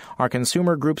 Are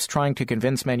consumer groups trying to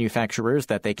convince manufacturers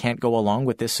that they can't go along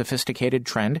with this sophisticated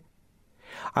trend?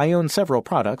 I own several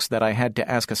products that I had to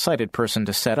ask a sighted person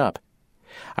to set up.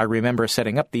 I remember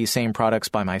setting up these same products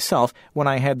by myself when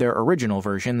I had their original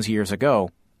versions years ago.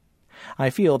 I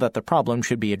feel that the problem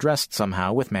should be addressed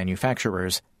somehow with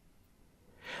manufacturers.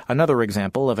 Another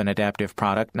example of an adaptive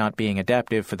product not being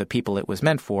adaptive for the people it was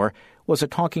meant for was a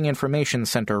talking information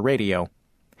center radio.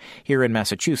 Here in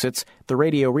Massachusetts, the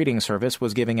radio reading service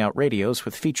was giving out radios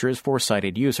with features for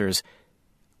sighted users.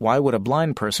 Why would a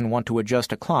blind person want to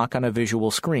adjust a clock on a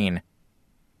visual screen?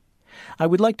 I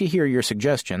would like to hear your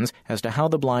suggestions as to how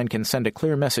the blind can send a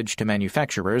clear message to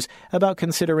manufacturers about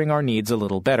considering our needs a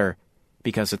little better,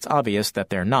 because it's obvious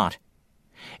that they're not.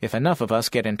 If enough of us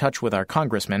get in touch with our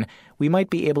congressmen, we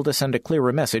might be able to send a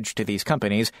clearer message to these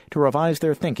companies to revise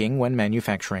their thinking when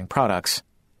manufacturing products.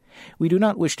 We do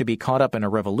not wish to be caught up in a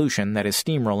revolution that is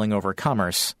steamrolling over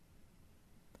commerce.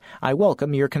 I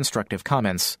welcome your constructive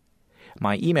comments.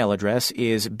 My email address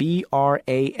is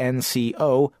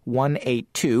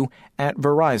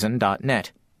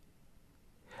branco182@verizon.net.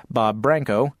 Bob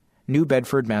Branco, New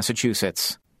Bedford,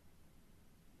 Massachusetts.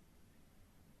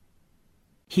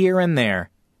 Here and There.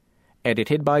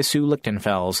 Edited by Sue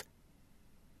Lichtenfels.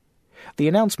 The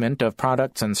announcement of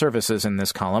products and services in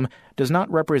this column does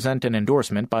not represent an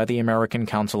endorsement by the American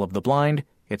Council of the Blind,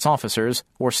 its officers,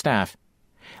 or staff.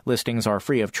 Listings are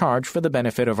free of charge for the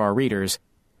benefit of our readers.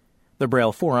 The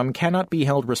Braille Forum cannot be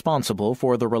held responsible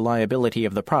for the reliability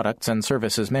of the products and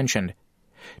services mentioned.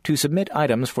 To submit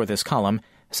items for this column,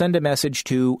 send a message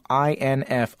to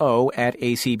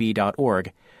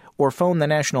info@acb.org or phone the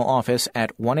national office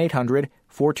at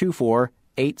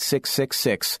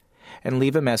 1-800-424-8666 and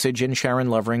leave a message in Sharon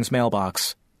Lovering's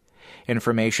mailbox.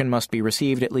 Information must be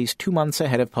received at least 2 months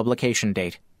ahead of publication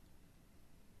date.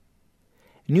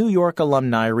 New York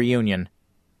Alumni Reunion.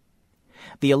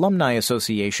 The Alumni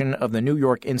Association of the New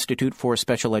York Institute for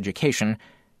Special Education,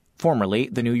 formerly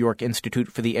the New York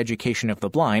Institute for the Education of the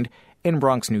Blind, in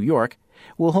Bronx, New York,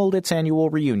 will hold its annual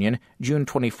reunion June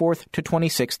 24th to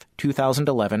 26th,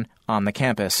 2011, on the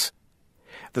campus.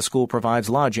 The school provides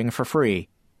lodging for free.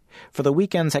 For the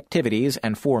weekend's activities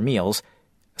and 4 meals,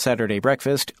 Saturday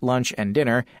breakfast, lunch and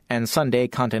dinner, and Sunday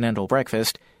continental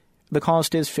breakfast, the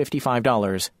cost is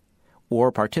 $55,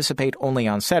 or participate only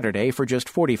on Saturday for just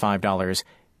 $45,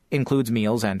 includes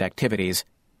meals and activities.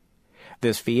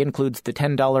 This fee includes the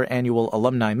 $10 annual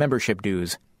alumni membership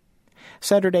dues.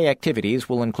 Saturday activities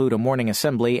will include a morning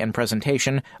assembly and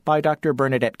presentation by Dr.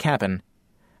 Bernadette Cappan,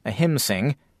 a hymn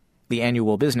sing, the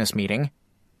annual business meeting,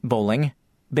 bowling,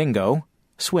 bingo,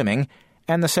 swimming,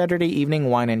 and the Saturday evening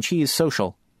wine and cheese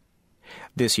social.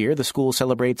 This year, the school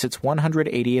celebrates its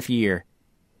 180th year.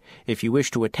 If you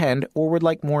wish to attend or would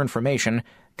like more information,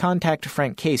 contact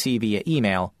Frank Casey via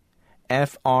email,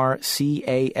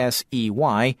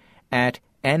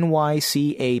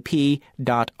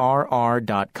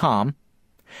 frcasey@nycap.rr.com,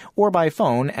 or by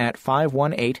phone at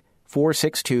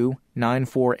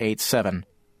 518-462-9487.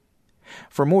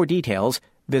 For more details,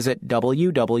 visit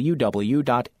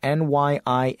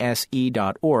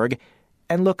www.nyise.org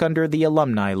and look under the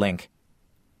Alumni link.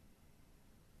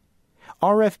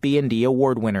 RFB&D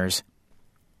Award winners.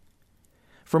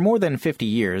 For more than 50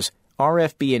 years,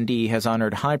 RFB&D has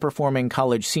honored high-performing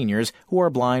college seniors who are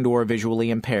blind or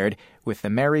visually impaired with the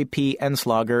Mary P.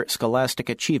 Enslager Scholastic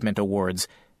Achievement Awards,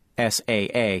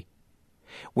 SAA.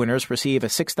 Winners receive a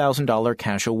 $6,000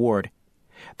 cash award.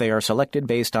 They are selected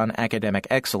based on academic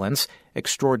excellence,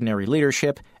 extraordinary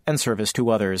leadership, and service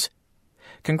to others.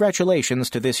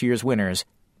 Congratulations to this year's winners,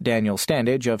 Daniel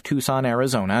Standage of Tucson,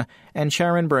 Arizona, and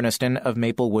Sharon Berniston of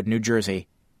Maplewood, New Jersey.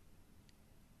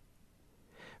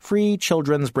 Free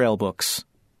children's Braille books.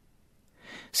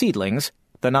 Seedlings,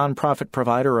 the nonprofit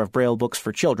provider of Braille books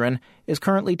for children, is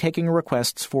currently taking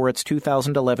requests for its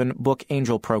 2011 Book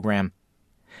Angel program.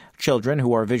 Children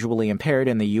who are visually impaired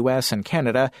in the U.S. and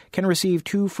Canada can receive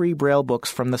 2 free Braille books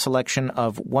from the selection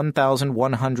of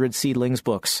 1,100 Seedlings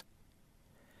books.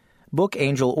 Book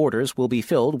Angel orders will be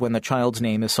filled when the child's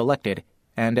name is selected,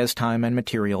 and as time and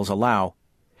materials allow.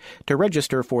 To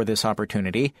register for this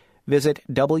opportunity, visit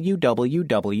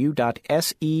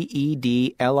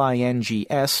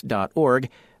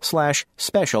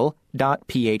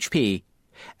www.seedlings.org/special.php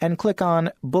and click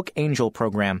on Book Angel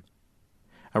Program.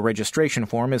 A registration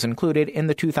form is included in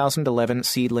the 2011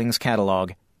 Seedlings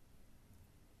catalog.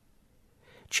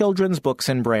 Children's books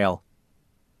in Braille.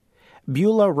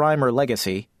 Beulah Reimer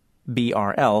Legacy,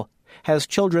 BRL, has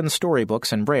children's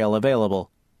storybooks in Braille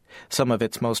available. Some of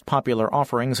its most popular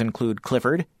offerings include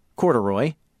Clifford,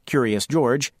 Corduroy, Curious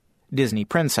George, Disney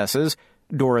Princesses,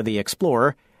 Dora the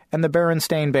Explorer, and the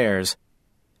Berenstain Bears.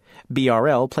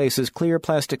 BRL places clear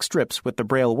plastic strips with the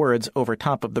Braille words over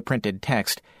top of the printed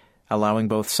text, allowing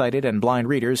both sighted and blind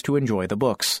readers to enjoy the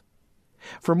books.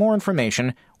 For more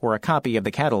information or a copy of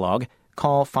the catalog,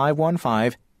 call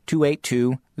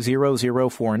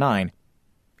 515-282-0049.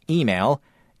 Email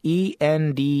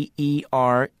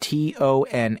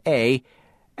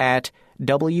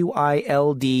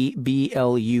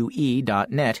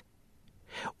endertona@wildblue.net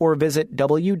or visit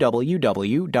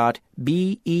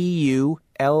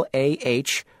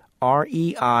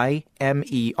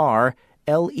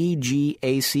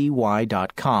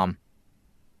www.beulahreimerlegacy.com.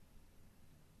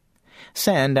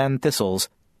 Sand and Thistles.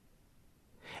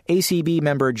 ACB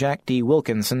member Jack D.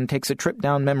 Wilkinson takes a trip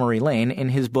down memory lane in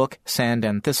his book Sand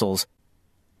and Thistles.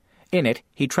 In it,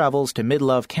 he travels to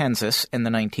Midlove, Kansas in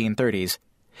the 1930s.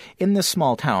 In this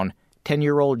small town,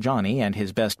 10-year-old Johnny and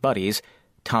his best buddies,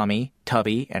 Tommy,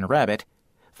 Tubby, and Rabbit,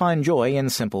 find joy in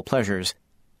simple pleasures.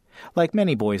 Like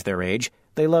many boys their age,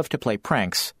 they love to play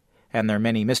pranks, and their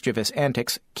many mischievous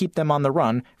antics keep them on the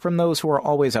run from those who are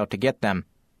always out to get them.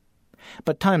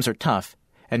 But times are tough,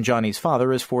 and Johnny's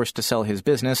father is forced to sell his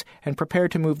business and prepare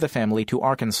to move the family to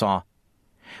Arkansas.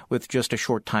 With just a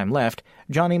short time left,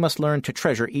 Johnny must learn to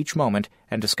treasure each moment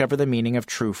and discover the meaning of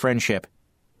true friendship.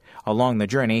 Along the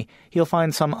journey, he'll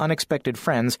find some unexpected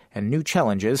friends and new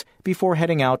challenges before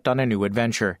heading out on a new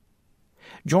adventure.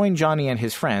 Join Johnny and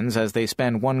his friends as they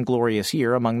spend one glorious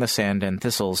year among the sand and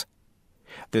thistles.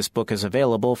 This book is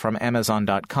available from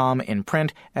Amazon.com in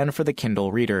print and for the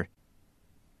Kindle Reader.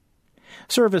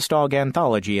 Service Dog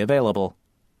Anthology available.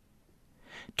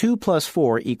 2 +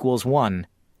 4 = 1,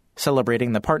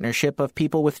 celebrating the partnership of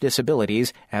people with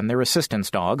disabilities and their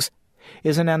assistance dogs,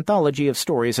 is an anthology of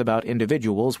stories about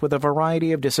individuals with a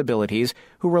variety of disabilities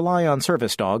who rely on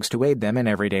service dogs to aid them in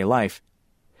everyday life.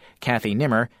 Kathy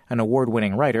Nimmer, an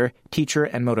award-winning writer, teacher,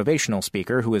 and motivational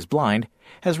speaker who is blind,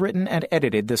 has written and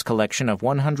edited this collection of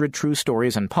 100 true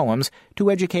stories and poems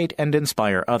to educate and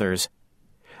inspire others.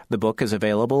 The book is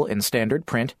available in standard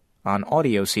print, on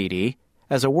audio CD,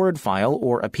 as a Word file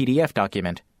or a PDF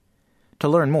document. To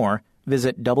learn more,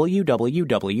 visit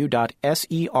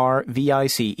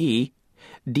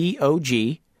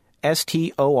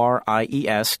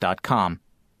www.servicedogstories.com.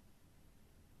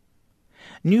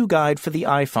 New Guide for the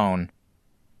iPhone.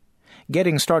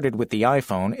 Getting Started with the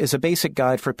iPhone is a basic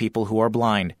guide for people who are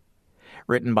blind.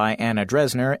 Written by Anna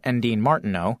Dresner and Dean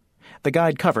Martineau, the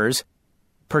guide covers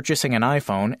purchasing an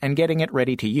iPhone and getting it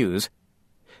ready to use,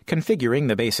 configuring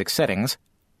the basic settings,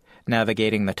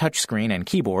 navigating the touchscreen and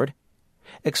keyboard,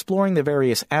 exploring the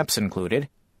various apps included,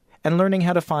 and learning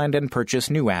how to find and purchase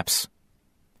new apps.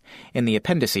 In the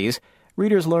appendices,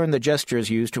 readers learn the gestures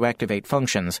used to activate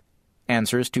functions,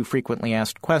 answers to frequently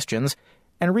asked questions,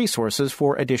 and resources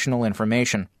for additional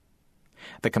information.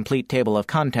 The complete table of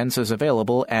contents is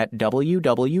available at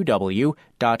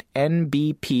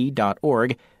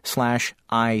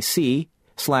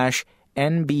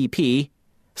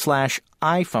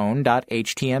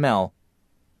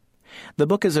The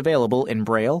book is available in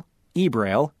Braille,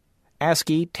 eBraille,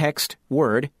 ASCII, text,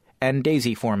 Word, and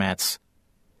DAISY formats.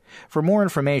 For more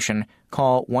information,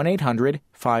 call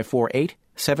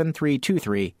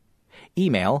 1-800-548-7323,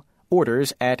 email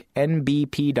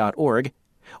orders@nbp.org,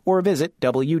 or visit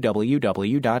www.nbp.org.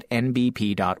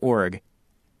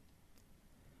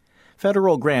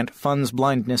 Federal grant funds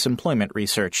blindness employment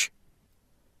research.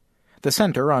 The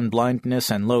Center on Blindness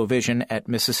and Low Vision at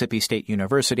Mississippi State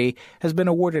University has been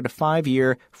awarded a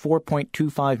 5-year,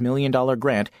 $4.25 million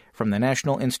grant from the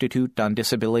National Institute on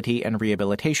Disability and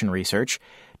Rehabilitation Research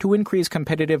to increase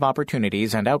competitive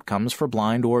opportunities and outcomes for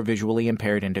blind or visually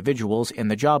impaired individuals in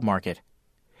the job market.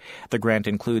 The grant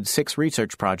includes 6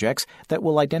 research projects that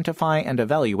will identify and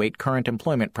evaluate current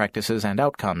employment practices and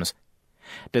outcomes,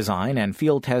 design and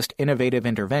field test innovative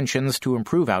interventions to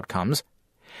improve outcomes,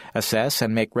 assess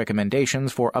and make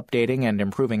recommendations for updating and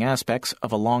improving aspects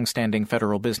of a long-standing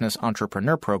federal business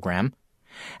entrepreneur program,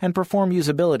 and perform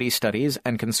usability studies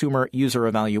and consumer user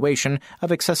evaluation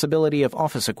of accessibility of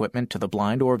office equipment to the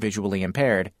blind or visually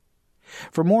impaired.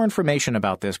 For more information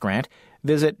about this grant,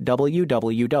 visit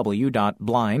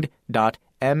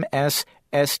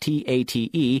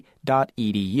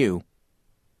www.blind.msstate.edu.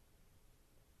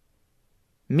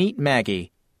 Meet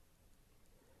Maggie.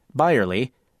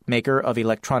 Byerly, maker of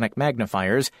electronic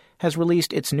magnifiers, has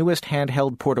released its newest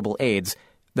handheld portable aids,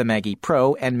 the Maggie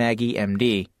Pro and Maggie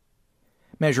MD.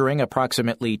 Measuring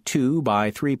approximately 2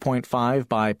 by 3.5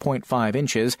 by 0.5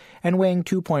 inches and weighing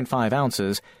 2.5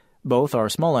 ounces, both are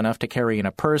small enough to carry in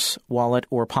a purse, wallet,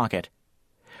 or pocket.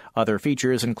 Other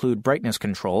features include brightness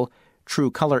control,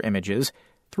 true color images,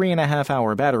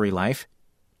 3.5-hour battery life,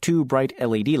 2 bright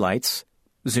LED lights,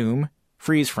 zoom,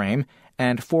 freeze frame,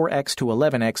 and 4x to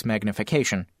 11x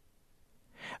magnification.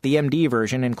 The MD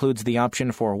version includes the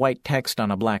option for white text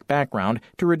on a black background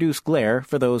to reduce glare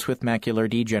for those with macular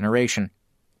degeneration.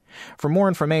 For more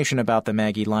information about the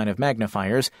Maggie line of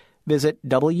magnifiers, visit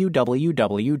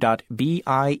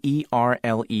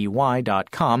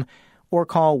www.bierley.com or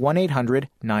call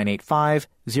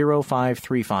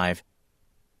 1-800-985-0535.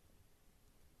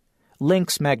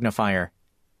 Lynx Magnifier.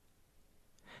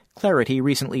 Clarity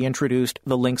recently introduced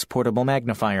the Lynx Portable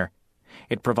Magnifier.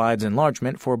 It provides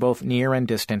enlargement for both near and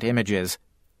distant images.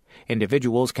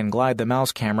 Individuals can glide the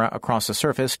mouse camera across a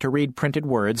surface to read printed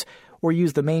words or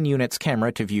use the main unit's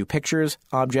camera to view pictures,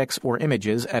 objects, or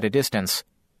images at a distance.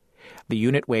 The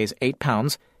unit weighs 8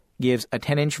 pounds, gives a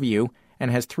 10-inch view,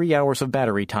 and has 3 hours of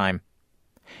battery time.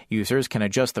 Users can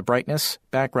adjust the brightness,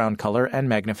 background color, and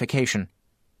magnification.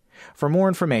 For more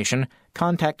information,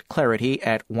 contact Clarity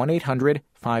at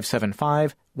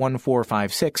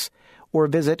 1-800-575-1456 or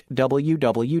visit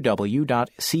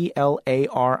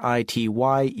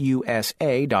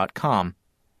www.clarityusa.com.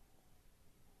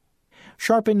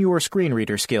 Sharpen your screen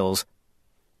reader skills.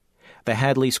 The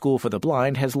Hadley School for the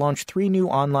Blind has launched 3 new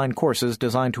online courses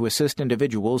designed to assist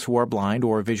individuals who are blind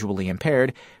or visually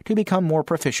impaired to become more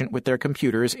proficient with their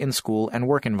computers in school and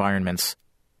work environments.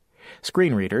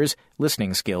 Screen Readers,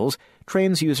 Listening Skills,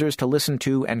 trains users to listen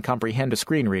to and comprehend a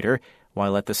screen reader,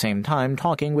 while at the same time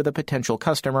talking with a potential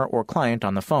customer or client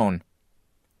on the phone.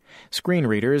 Screen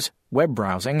Readers, Web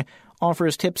Browsing,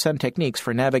 offers tips and techniques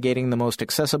for navigating the most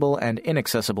accessible and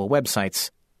inaccessible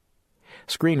websites.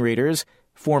 Screen Readers,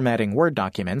 Formatting Word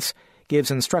Documents,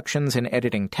 gives instructions in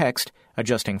editing text,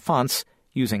 adjusting fonts,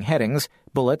 using headings,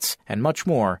 bullets, and much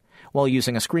more, while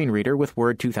using a screen reader with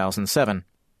Word 2007.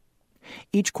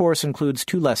 Each course includes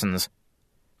 2 lessons.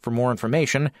 For more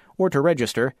information or to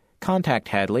register, contact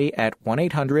Hadley at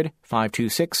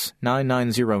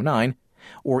 1-800-526-9909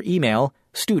 or email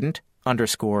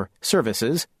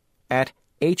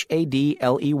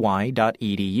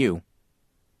student_services@hadley.edu.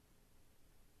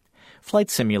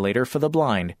 Flight Simulator for the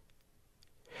Blind.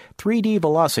 3D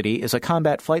Velocity is a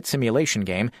combat flight simulation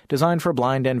game designed for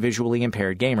blind and visually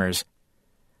impaired gamers.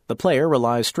 The player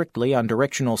relies strictly on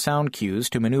directional sound cues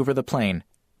to maneuver the plane.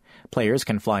 Players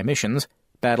can fly missions,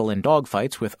 battle in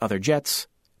dogfights with other jets,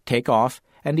 take off,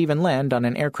 and even land on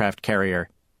an aircraft carrier.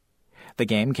 The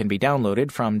game can be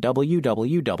downloaded from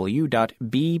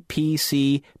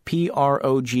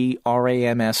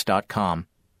www.bpcprograms.com.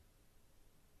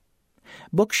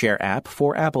 Bookshare app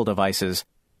for Apple devices.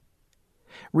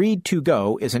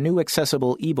 Read2Go is a new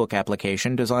accessible ebook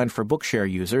application designed for Bookshare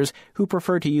users who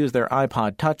prefer to use their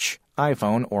iPod Touch,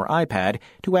 iPhone, or iPad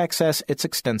to access its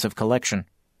extensive collection.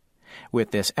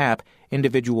 With this app,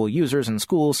 individual users and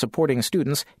schools supporting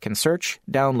students can search,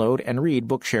 download, and read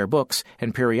Bookshare books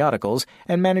and periodicals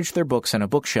and manage their books in a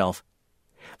bookshelf.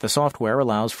 The software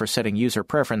allows for setting user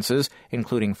preferences,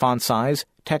 including font size,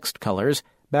 text colors,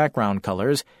 background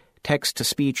colors,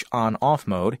 text-to-speech on-off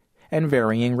mode, and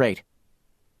varying rate.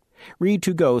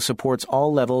 Read2Go supports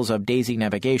all levels of DAISY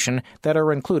navigation that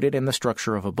are included in the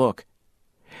structure of a book.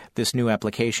 This new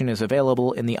application is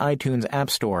available in the iTunes App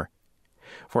Store.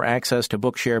 For access to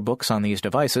Bookshare books on these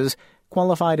devices,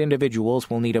 Qualified individuals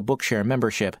will need a Bookshare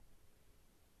membership.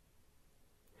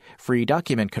 Free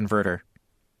Document Converter.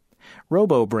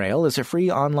 RoboBraille is a free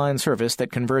online service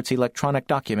that converts electronic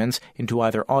documents into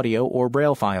either audio or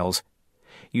Braille files.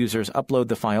 Users upload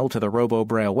the file to the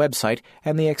RoboBraille website,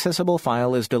 and the accessible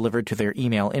file is delivered to their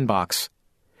email inbox.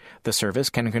 The service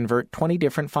can convert 20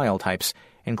 different file types,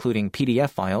 including PDF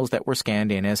files that were scanned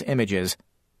in as images.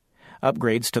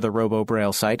 Upgrades to the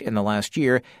RoboBraille site in the last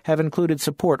year have included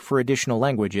support for additional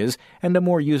languages and a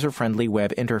more user-friendly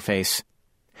web interface.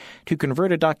 To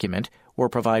convert a document or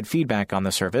provide feedback on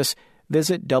the service,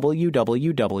 visit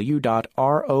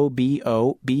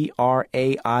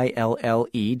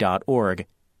www.robobraille.org.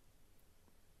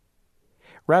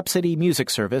 Rhapsody Music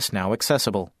Service now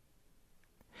accessible.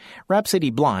 Rhapsody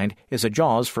Blind is a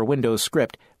JAWS for Windows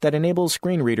script that enables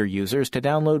screen reader users to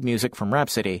download music from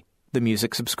Rhapsody, the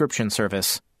music subscription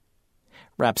service.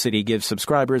 Rhapsody gives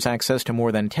subscribers access to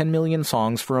more than 10 million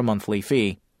songs for a monthly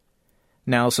fee.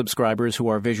 Now subscribers who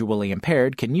are visually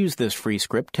impaired can use this free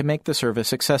script to make the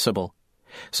service accessible.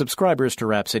 Subscribers to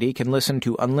Rhapsody can listen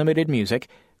to unlimited music,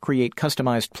 create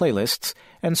customized playlists,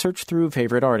 and search through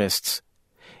favorite artists.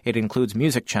 It includes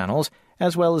music channels,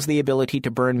 as well as the ability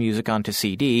to burn music onto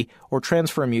CD or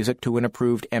transfer music to an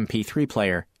approved MP3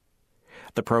 player.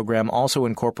 The program also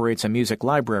incorporates a music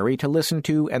library to listen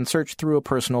to and search through a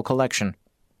personal collection.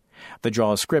 The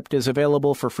JAWS script is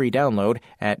available for free download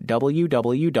at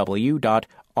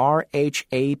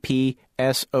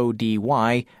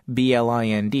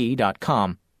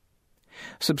www.rhapsodyblind.com.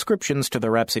 Subscriptions to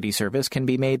the Rhapsody service can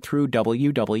be made through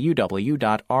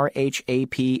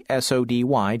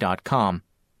www.rhapsody.com.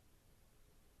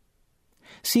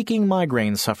 Seeking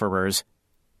migraine sufferers.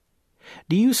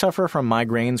 Do you suffer from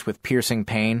migraines with piercing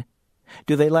pain?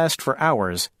 Do they last for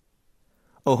hours?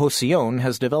 Ojosion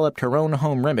has developed her own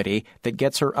home remedy that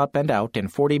gets her up and out in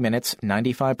 40 minutes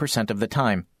 95% of the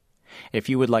time. If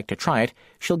you would like to try it,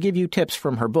 she'll give you tips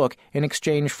from her book in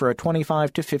exchange for a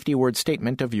 25 to 50-word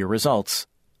statement of your results.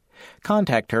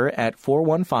 Contact her at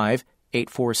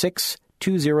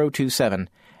 415-846-2027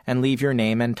 and leave your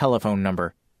name and telephone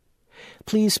number.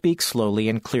 Please speak slowly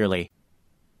and clearly.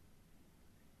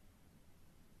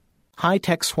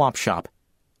 High-Tech Swap Shop.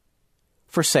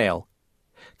 For sale.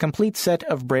 Complete set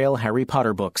of Braille Harry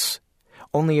Potter books.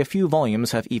 Only a few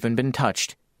volumes have even been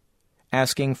touched.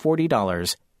 Asking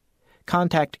 $40.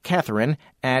 Contact Catherine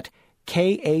at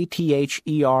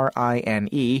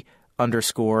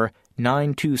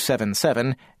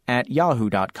KATHERINE_9277 at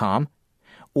yahoo.com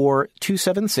or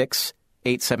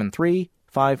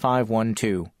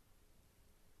 276-873-5512.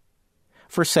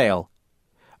 For sale.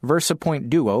 VersaPoint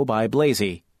Duo by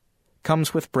Blazy.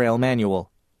 Comes with Braille manual.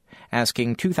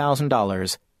 Asking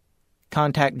 $2,000.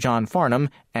 Contact John Farnham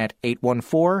at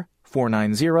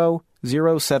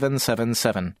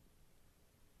 814-490-0777.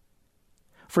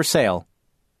 For sale.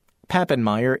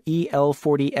 Pappenmeyer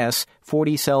EL40S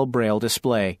 40-cell Braille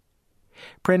display.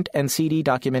 Print and CD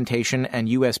documentation and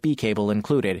USB cable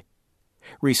included.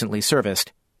 Recently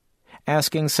serviced.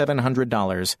 Asking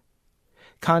 $700.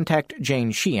 Contact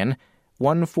Jane Sheehan,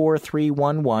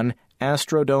 14311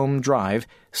 Astrodome Drive,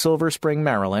 Silver Spring,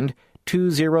 Maryland,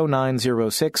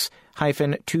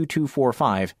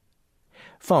 20906-2245.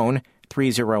 Phone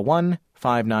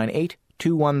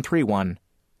 301-598-2131.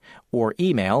 Or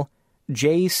email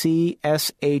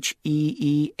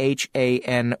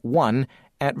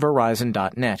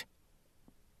jcsheenhan1@verizon.net.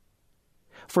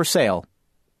 For sale.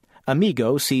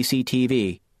 Amigo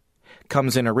CCTV.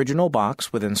 Comes in original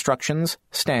box with instructions,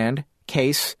 stand,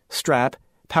 case, strap,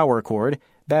 power cord,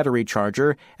 battery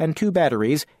charger, and 2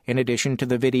 batteries in addition to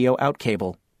the video out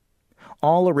cable.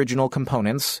 All original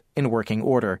components in working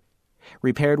order.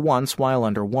 Repaired once while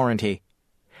under warranty.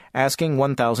 Asking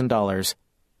 $1,000.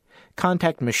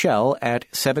 Contact Michelle at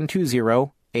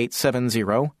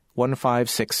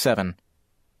 720-870-1567.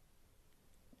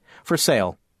 For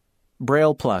sale.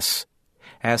 Braille Plus.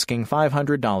 Asking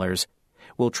 $500.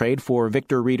 Will trade for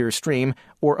Victor Reader Stream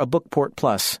or a Bookport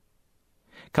Plus.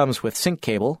 Comes with sync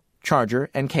cable, charger,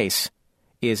 and case.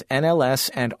 Is NLS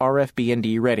and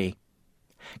RFB&D ready.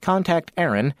 Contact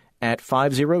Aaron at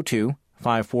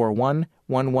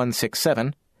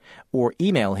 502-541-1167 or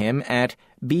email him at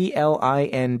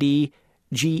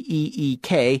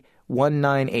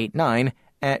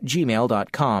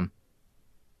blindgeek1989@gmail.com.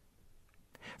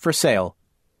 For sale.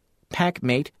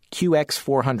 PackMate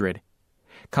QX400.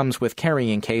 Comes with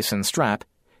carrying case and strap,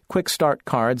 Quick Start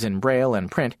cards in Braille and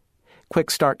print,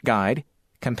 Quick Start guide,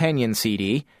 companion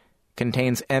CD,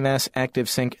 contains MS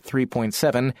ActiveSync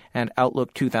 3.7 and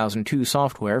Outlook 2002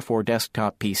 software for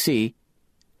desktop PC,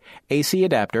 AC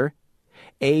adapter,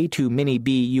 A to Mini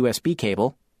B USB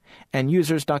cable, and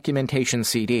user's documentation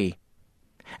CD.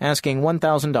 Asking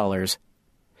 $1,000.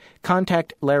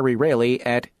 Contact Larry Raley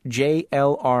at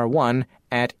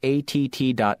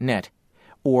jlr1@att.net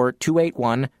or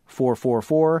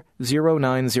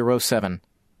 281-444-0907.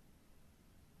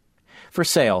 For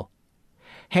sale.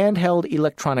 Handheld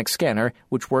electronic scanner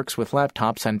which works with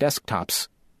laptops and desktops.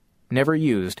 Never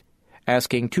used.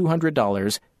 Asking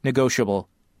 $200, negotiable.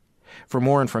 For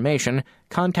more information,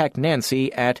 contact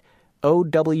Nancy at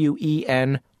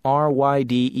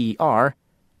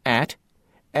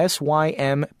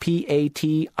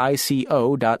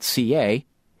owenryder@sympatico.ca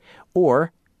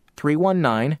or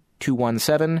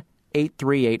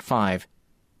 319-217-8385.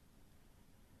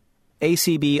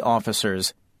 ACB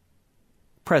Officers.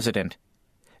 President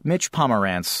Mitch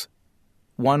Pomerantz,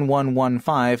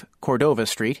 1115 Cordova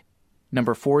Street,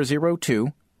 number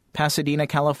 402, Pasadena,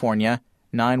 California,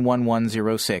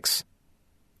 91106.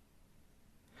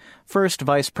 First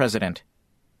Vice President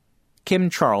Kim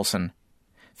Charlson,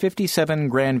 57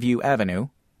 Grandview Avenue,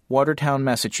 Watertown,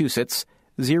 Massachusetts,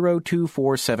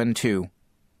 02472.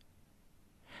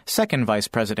 Second Vice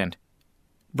President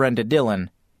Brenda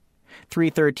Dillon,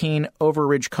 313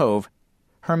 Overridge Cove,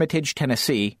 Hermitage,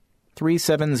 Tennessee,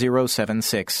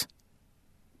 37076.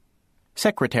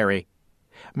 Secretary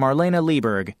Marlena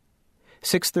Lieberg,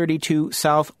 632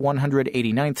 South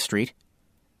 189th Street,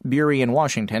 Burien,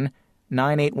 Washington,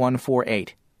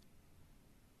 98148.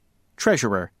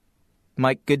 Treasurer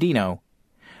Mike Godino,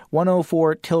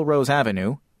 104 Tilrose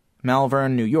Avenue,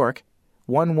 Malvern, New York,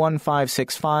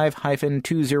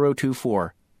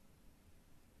 11565-2024.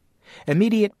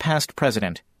 Immediate Past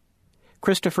President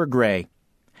Christopher Gray,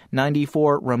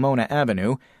 94 Ramona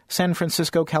Avenue, San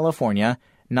Francisco, California,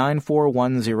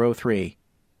 94103.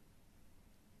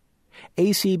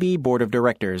 ACB Board of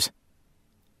Directors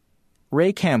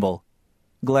Ray Campbell,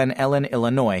 Glen Ellen,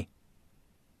 Illinois.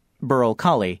 Burl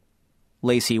Colley,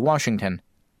 Lacey, Washington.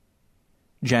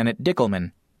 Janet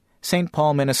Dickelman, St.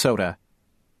 Paul, Minnesota.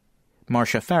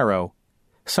 Marcia Farrow,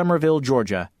 Somerville,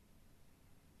 Georgia.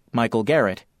 Michael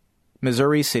Garrett,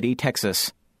 Missouri City,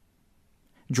 Texas.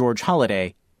 George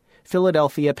Holliday,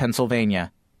 Philadelphia,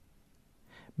 Pennsylvania.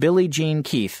 Billie Jean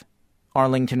Keith,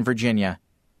 Arlington, Virginia.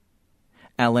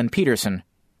 Alan Peterson,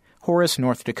 Horace,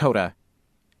 North Dakota.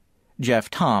 Jeff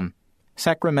Tom,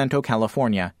 Sacramento,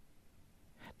 California.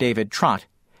 David Trott,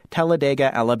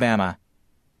 Talladega, Alabama.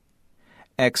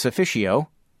 Ex officio,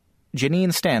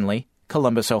 Janine Stanley,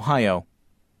 Columbus, Ohio.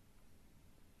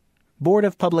 Board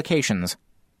of Publications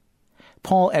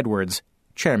Paul Edwards,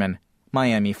 Chairman,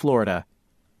 Miami, Florida.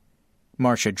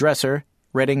 Marcia Dresser,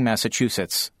 Reading,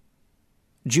 Massachusetts.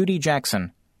 Judy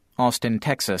Jackson, Austin,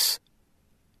 Texas.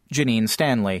 Janine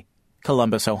Stanley,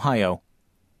 Columbus, Ohio.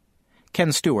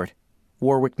 Ken Stewart,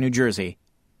 Warwick, New Jersey.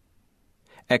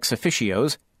 Ex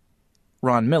officios,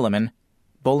 Ron Milliman,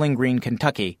 Bowling Green,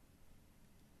 Kentucky.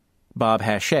 Bob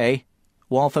Hachey,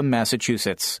 Waltham,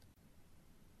 Massachusetts.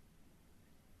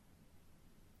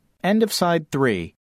 End of Side 3.